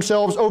given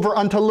themselves over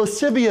unto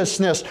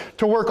lasciviousness,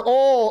 to work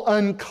all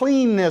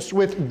uncleanness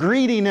with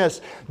greediness.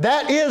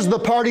 That is the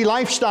party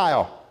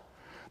lifestyle.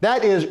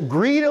 That is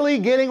greedily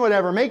getting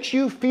whatever makes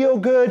you feel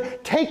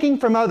good, taking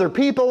from other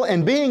people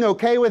and being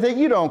okay with it.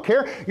 You don't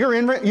care. You're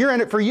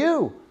in it for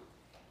you.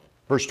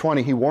 Verse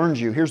 20, he warns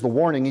you. Here's the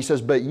warning. He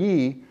says, but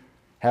ye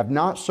have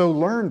not so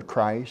learned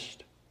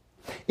Christ,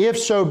 if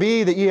so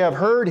be that ye have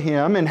heard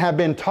Him and have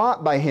been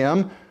taught by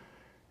Him,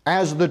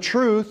 as the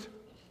truth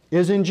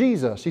is in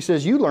Jesus. He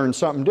says, you learn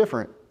something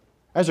different.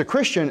 As a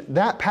Christian,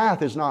 that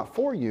path is not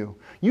for you.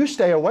 You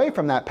stay away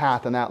from that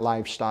path and that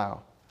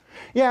lifestyle.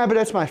 Yeah, but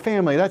that's my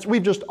family.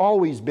 We've just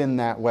always been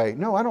that way.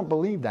 No, I don't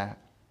believe that.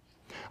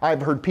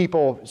 I've heard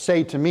people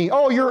say to me,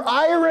 oh, you're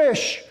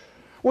Irish.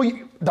 Well,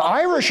 the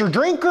Irish are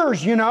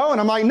drinkers, you know. And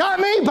I'm like, not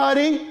me,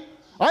 buddy.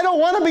 I don't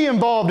want to be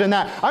involved in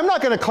that. I'm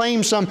not going to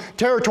claim some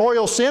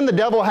territorial sin the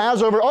devil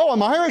has over, oh,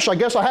 I'm Irish, I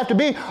guess I have to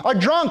be a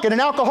drunk and an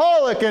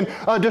alcoholic and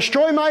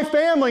destroy my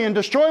family and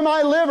destroy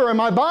my liver and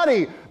my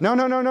body. No,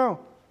 no, no, no.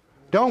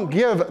 Don't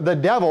give the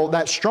devil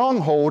that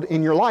stronghold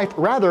in your life.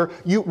 Rather,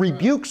 you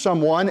rebuke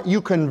someone,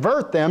 you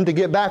convert them to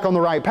get back on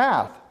the right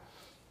path.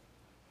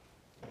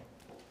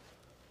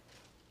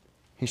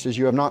 He says,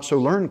 you have not so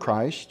learned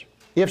Christ.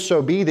 If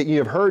so be that ye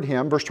have heard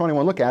Him. Verse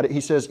 21, look at it.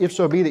 He says, if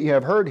so be that ye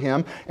have heard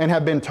Him and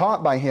have been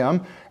taught by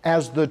Him,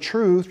 as the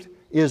truth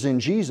is in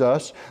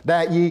Jesus,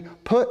 that ye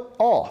put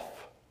off.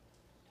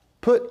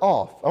 Put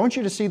off. I want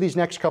you to see these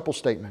next couple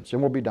statements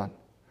and we'll be done.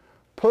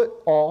 Put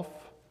off,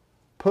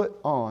 put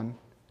on,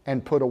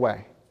 and put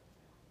away.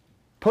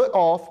 Put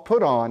off,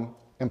 put on,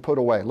 and put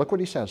away. Look what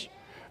he says.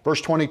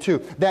 Verse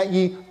 22, that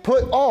ye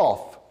put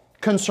off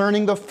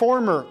concerning the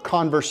former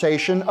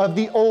conversation of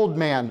the old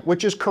man,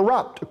 which is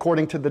corrupt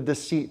according to the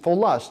deceitful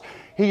lust.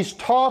 He's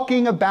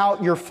talking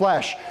about your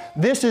flesh.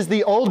 This is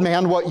the old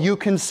man, what you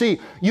can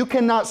see. You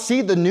cannot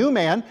see the new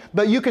man,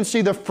 but you can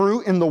see the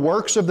fruit and the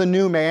works of the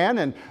new man.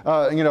 And,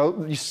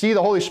 you see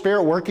the Holy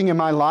Spirit working in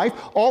my life.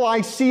 All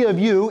I see of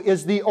you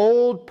is the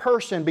old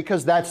person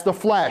because that's the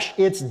flesh.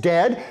 It's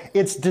dead,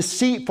 it's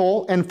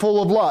deceitful, and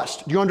full of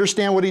lust. Do you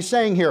understand what he's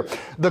saying here?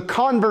 The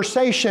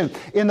conversation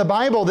in the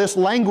Bible, this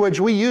language,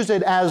 we use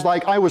it as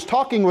like I was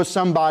talking with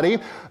somebody.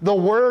 The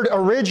word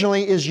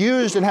originally is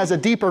used and has a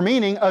deeper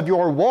meaning of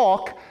your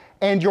walk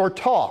and your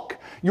talk.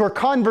 Your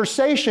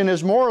conversation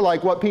is more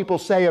like what people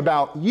say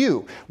about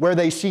you, where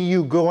they see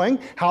you going,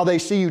 how they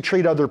see you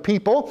treat other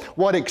people,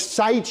 what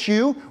excites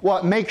you,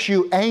 what makes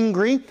you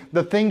angry,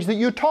 the things that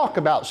you talk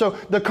about. So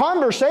the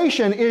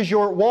conversation is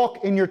your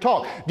walk and your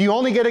talk. Do you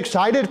only get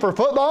excited for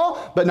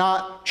football, but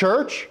not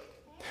church?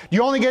 Do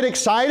you only get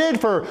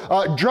excited for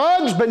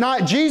drugs, but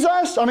not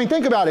Jesus? I mean,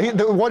 think about it.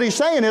 What he's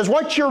saying is,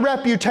 what's your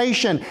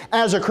reputation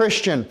as a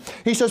Christian?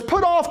 He says,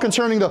 put off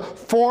concerning the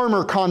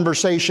former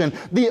conversation,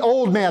 the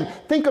old man.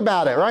 Think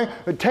about it, right?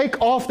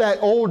 Take off that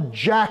old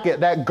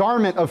jacket, that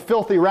garment of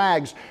filthy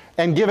rags,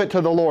 and give it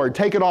to the Lord.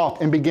 Take it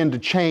off and begin to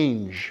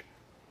change.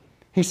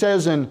 He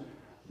says in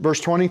verse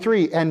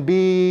 23, and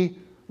be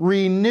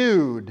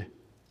renewed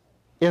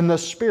in the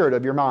spirit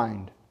of your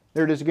mind.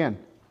 There it is again.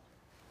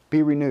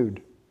 Be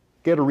renewed.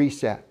 Get a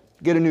reset.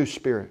 Get a new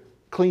spirit.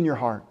 Clean your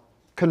heart.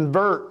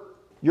 Convert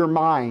your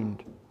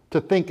mind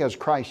to think as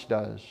Christ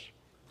does.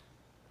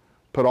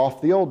 Put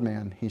off the old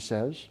man, he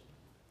says.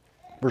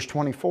 Verse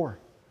 24.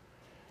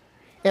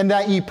 And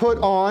that ye put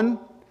on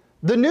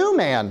the new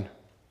man,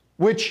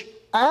 which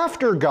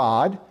after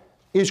God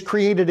is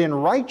created in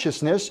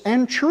righteousness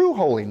and true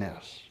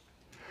holiness.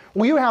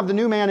 Well, you have the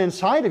new man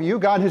inside of you.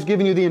 God has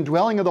given you the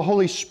indwelling of the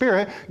Holy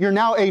Spirit. You're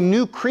now a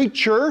new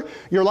creature.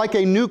 You're like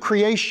a new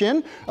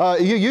creation.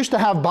 You used to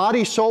have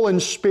body, soul,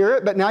 and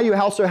spirit, but now you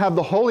also have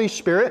the Holy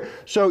Spirit.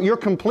 So you're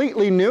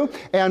completely new.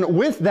 And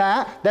with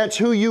that, that's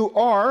who you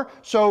are.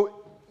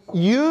 So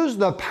use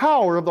the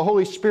power of the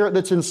Holy Spirit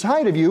that's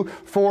inside of you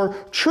for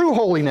true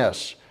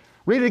holiness.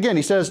 Read it again.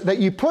 He says that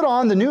you put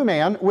on the new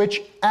man,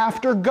 which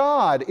after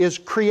God is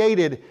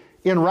created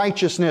in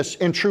righteousness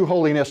and true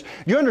holiness.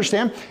 You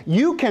understand?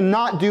 You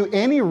cannot do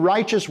any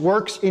righteous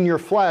works in your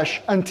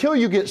flesh until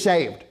you get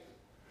saved.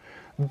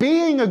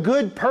 Being a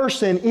good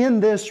person in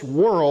this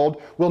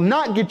world will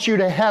not get you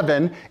to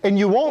heaven, and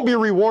you won't be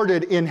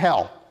rewarded in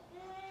hell.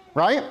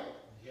 Right?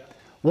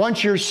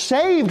 Once you're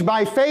saved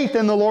by faith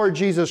in the Lord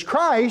Jesus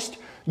Christ,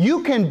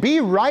 you can be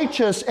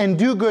righteous and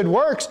do good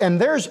works, and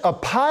there's a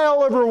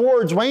pile of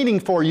rewards waiting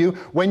for you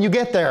when you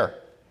get there.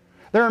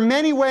 There are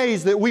many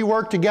ways that we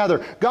work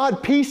together.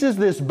 God pieces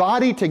this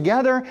body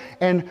together,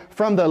 and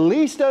from the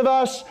least of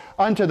us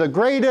unto the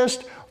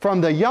greatest,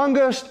 from the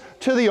youngest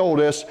to the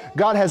oldest,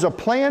 God has a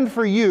plan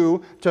for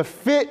you to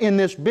fit in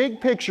this big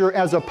picture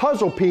as a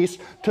puzzle piece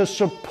to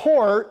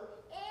support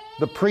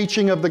the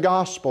preaching of the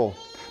gospel,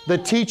 the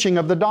teaching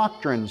of the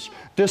doctrines,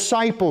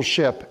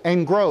 discipleship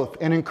and growth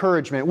and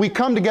encouragement. We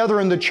come together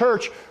in the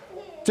church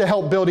to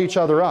help build each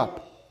other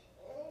up.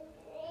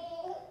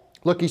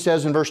 Look, he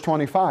says in verse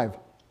 25,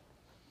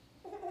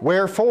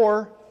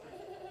 wherefore,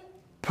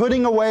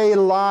 putting away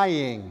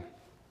lying,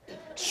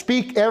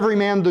 speak every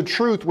man the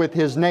truth with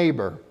his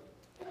neighbor.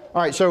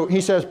 All right, so he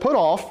says, put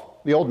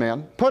off the old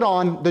man, put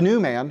on the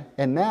new man,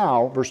 and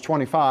now, verse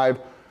 25,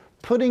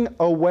 putting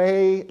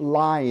away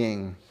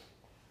lying.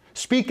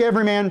 Speak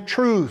every man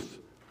truth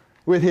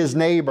with his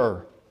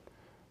neighbor,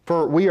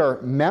 for we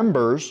are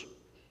members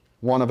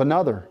one of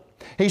another.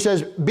 He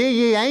says, be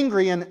ye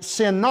angry and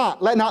sin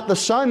not. Let not the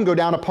sun go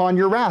down upon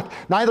your wrath.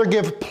 Neither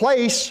give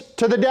place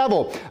to the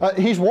devil.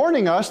 He's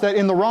warning us that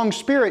in the wrong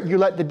spirit you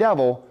let the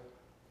devil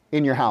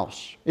in your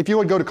house. If you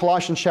would go to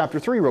Colossians chapter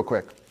 3 real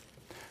quick.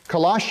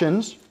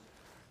 Colossians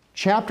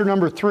chapter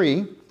number 3.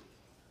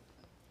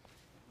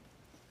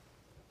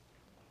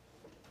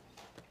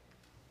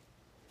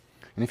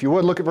 And if you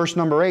would look at verse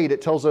number 8,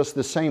 it tells us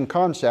the same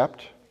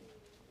concept.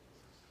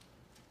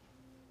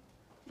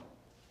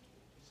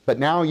 But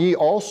now ye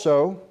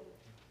also,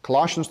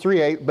 Colossians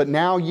 3:8, but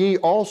now ye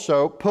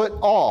also put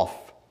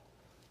off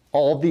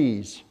all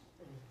these: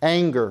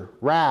 anger,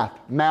 wrath,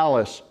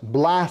 malice,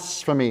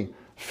 blasphemy,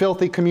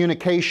 filthy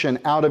communication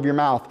out of your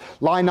mouth.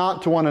 Lie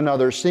not to one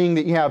another, seeing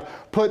that ye have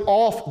put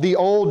off the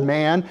old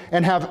man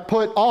and have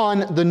put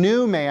on the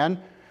new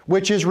man,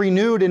 which is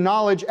renewed in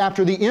knowledge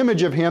after the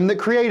image of Him that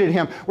created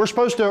him. We're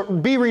supposed to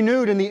be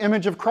renewed in the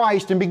image of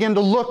Christ and begin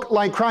to look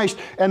like Christ.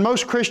 And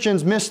most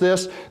Christians miss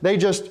this. They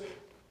just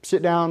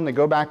sit down, they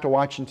go back to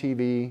watching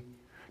TV.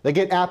 They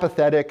get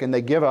apathetic and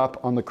they give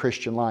up on the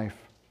Christian life.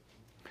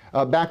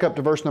 Back up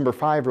to verse number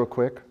 5 real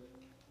quick.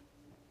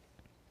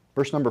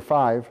 Verse number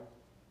 5.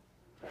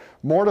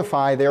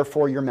 Mortify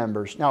therefore your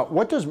members. Now,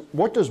 what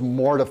does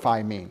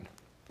mortify mean?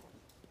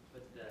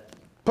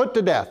 Put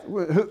to death.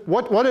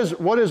 What is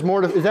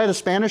mortify? Is that a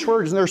Spanish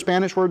word? Isn't there a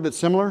Spanish word that's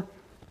similar?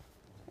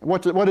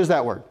 What is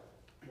that word?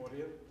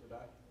 Morir, to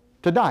die.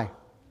 To die.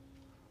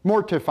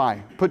 Mortify,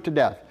 put to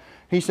death.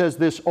 He says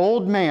this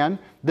old man,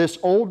 this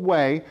old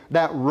way,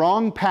 that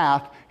wrong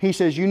path, he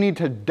says you need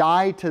to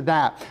die to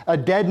that. A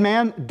dead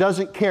man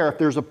doesn't care if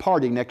there's a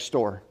party next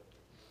door.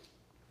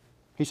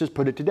 He says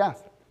put it to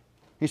death.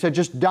 He said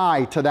just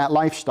die to that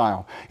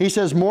lifestyle. He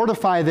says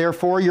mortify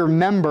therefore your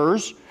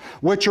members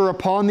which are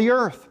upon the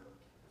earth.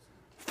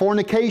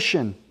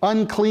 Fornication,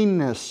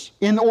 uncleanness,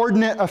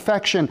 inordinate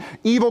affection,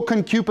 evil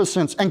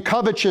concupiscence, and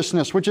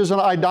covetousness, which is an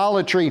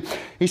idolatry.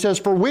 He says,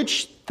 for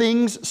which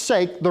things'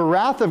 sake the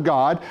wrath of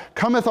God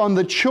cometh on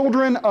the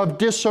children of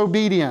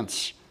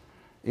disobedience,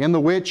 in the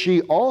which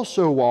ye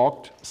also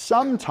walked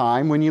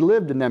sometime when ye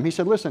lived in them. He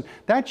said, listen,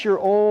 that's your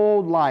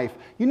old life.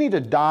 You need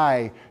to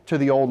die to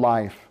the old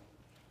life.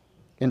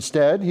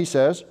 Instead, he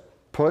says,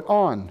 put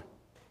on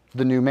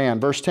the new man.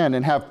 Verse 10,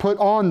 and have put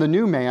on the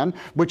new man,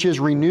 which is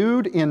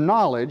renewed in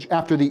knowledge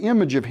after the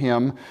image of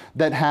Him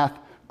that hath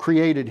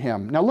created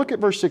him. Now look at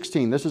verse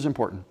 16. This is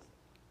important.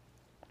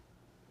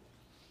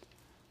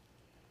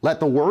 Let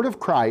the word of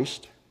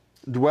Christ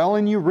dwell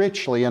in you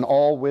richly in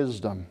all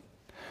wisdom,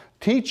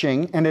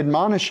 teaching and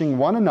admonishing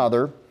one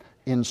another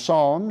in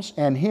psalms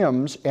and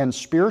hymns and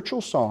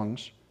spiritual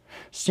songs,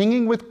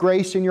 singing with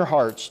grace in your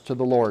hearts to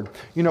the Lord.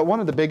 You know, one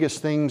of the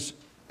biggest things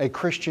a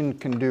Christian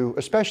can do,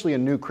 especially a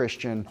new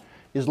Christian,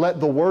 is let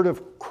the word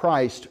of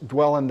Christ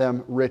dwell in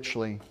them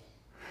richly.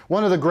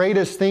 One of the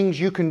greatest things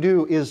you can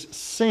do is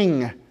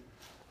sing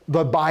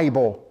the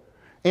Bible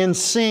and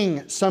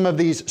sing some of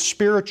these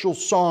spiritual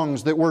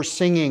songs that we're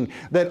singing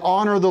that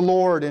honor the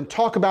Lord and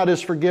talk about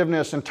His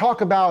forgiveness and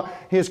talk about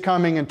His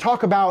coming and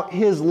talk about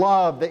His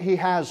love that He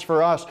has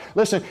for us.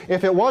 Listen,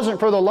 if it wasn't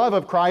for the love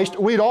of Christ,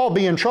 we'd all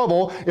be in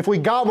trouble. If we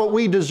got what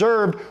we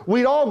deserved,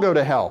 we'd all go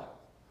to hell.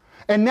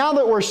 And now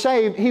that we're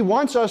saved, He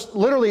wants us,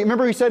 literally,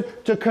 remember He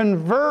said, to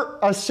convert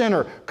a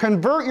sinner.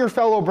 Convert your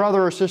fellow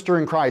brother or sister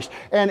in Christ.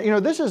 And you know,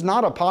 this is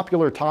not a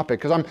popular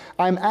topic because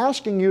I'm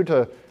asking you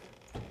to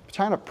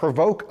kind of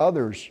provoke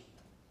others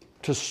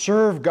to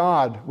serve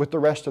God with the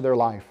rest of their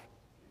life.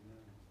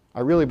 I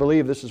really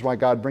believe this is why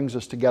God brings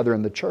us together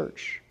in the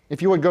church.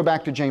 If you would go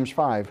back to James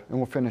 5, and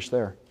we'll finish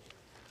there.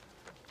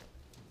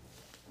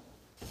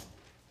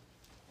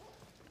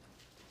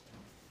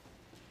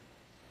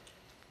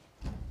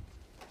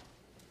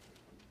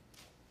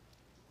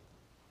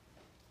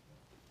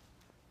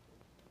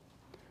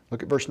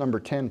 Look at verse number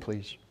 10,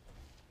 please.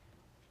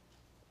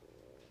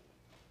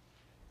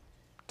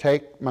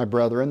 Take, my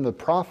brethren, the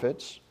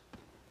prophets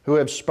who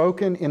have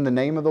spoken in the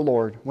name of the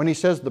Lord. When he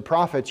says the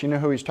prophets, you know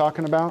who he's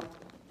talking about?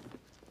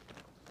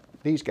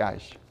 These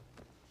guys.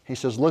 He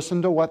says,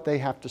 listen to what they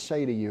have to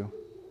say to you.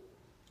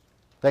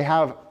 They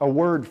have a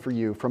word for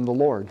you from the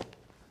Lord.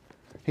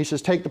 He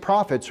says, take the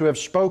prophets who have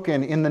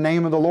spoken in the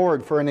name of the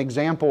Lord for an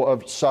example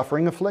of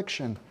suffering,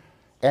 affliction,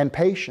 and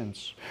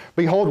patience.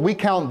 Behold, we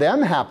count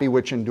them happy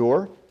which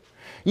endure.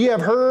 Ye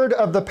have heard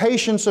of the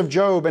patience of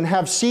Job, and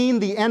have seen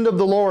the end of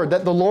the Lord,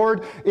 that the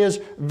Lord is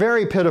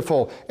very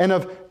pitiful and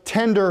of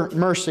tender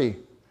mercy.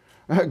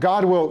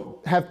 God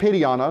will have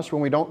pity on us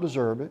when we don't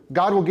deserve it.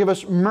 God will give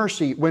us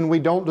mercy when we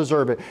don't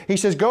deserve it. He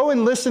says, go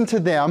and listen to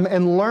them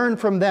and learn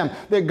from them,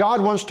 that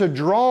God wants to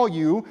draw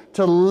you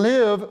to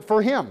live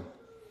for Him.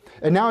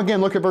 And now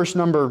again, look at verse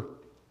number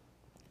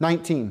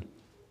 19.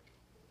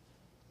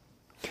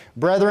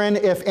 Brethren,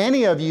 if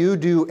any of you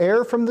do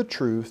err from the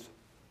truth,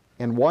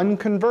 and one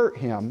convert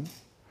him,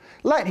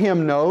 let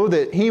him know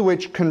that he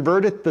which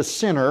converteth the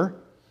sinner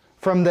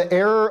from the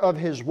error of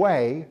his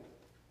way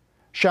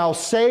shall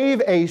save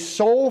a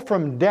soul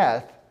from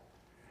death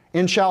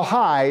and shall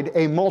hide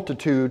a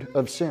multitude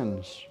of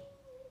sins.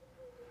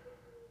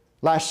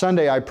 Last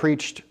Sunday I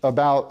preached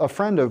about a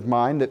friend of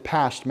mine that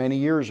passed many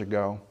years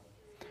ago.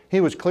 He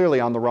was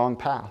clearly on the wrong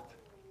path.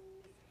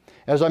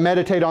 As I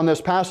meditate on this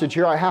passage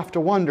here, I have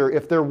to wonder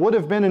if there would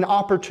have been an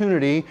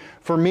opportunity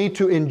for me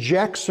to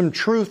inject some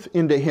truth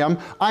into him.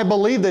 I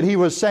believe that he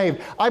was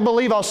saved. I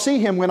believe I'll see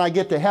him when I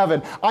get to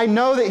heaven. I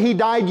know that he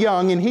died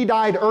young and he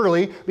died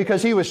early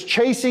because he was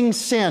chasing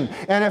sin.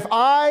 And if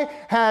I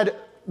had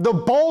the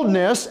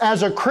boldness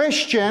as a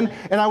Christian,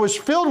 and I was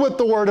filled with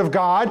the Word of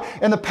God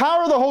and the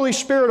power of the Holy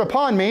Spirit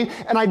upon me,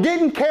 and I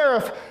didn't care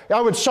if I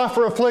would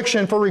suffer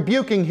affliction for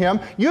rebuking him.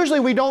 Usually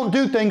we don't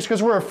do things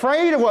because we're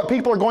afraid of what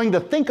people are going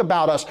to think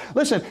about us.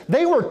 Listen,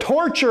 they were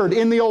tortured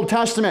in the Old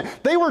Testament.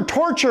 They were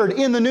tortured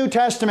in the New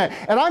Testament.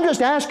 And I'm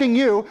just asking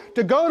you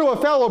to go to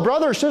a fellow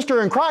brother or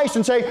sister in Christ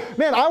and say,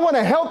 man, I want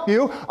to help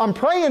you. I'm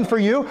praying for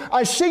you.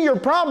 I see your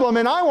problem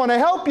and I want to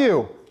help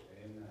you.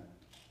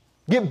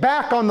 Get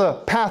back on the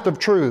path of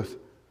truth.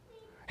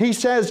 He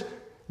says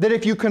that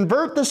if you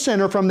convert the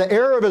sinner from the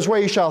error of his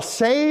way, you shall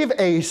save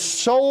a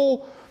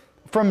soul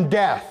from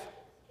death.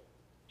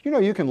 You know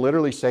you can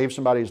literally save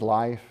somebody's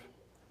life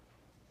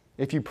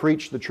if you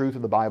preach the truth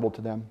of the Bible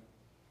to them.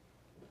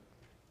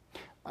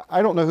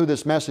 I don't know who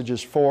this message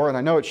is for, and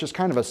I know it's just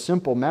kind of a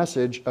simple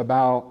message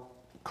about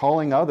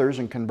calling others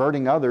and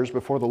converting others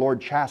before the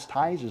Lord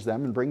chastises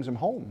them and brings them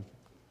home.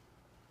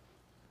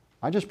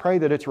 I just pray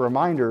that it's a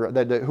reminder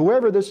that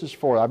whoever this is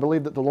for, I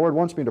believe that the Lord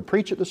wants me to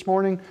preach it this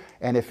morning,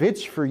 and if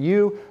it's for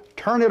you,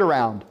 turn it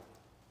around.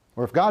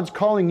 Or if God's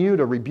calling you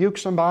to rebuke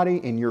somebody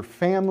in your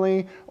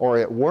family or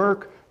at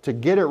work to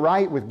get it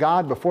right with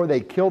God before they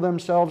kill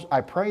themselves,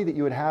 I pray that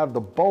you would have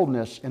the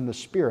boldness in the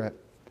Spirit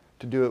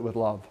to do it with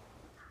love.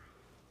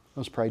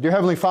 Let's pray. Dear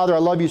Heavenly Father, I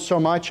love you so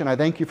much, and I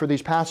thank you for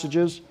these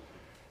passages.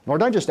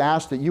 Lord, I just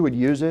ask that you would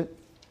use it.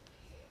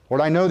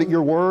 Lord, I know that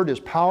your Word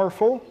is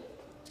powerful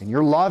and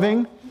you're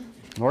loving.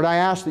 Lord, I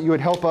ask that you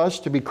would help us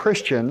to be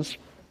Christians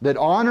that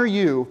honor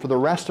you for the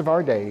rest of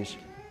our days.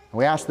 And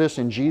we ask this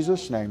in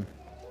Jesus' name.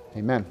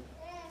 Amen.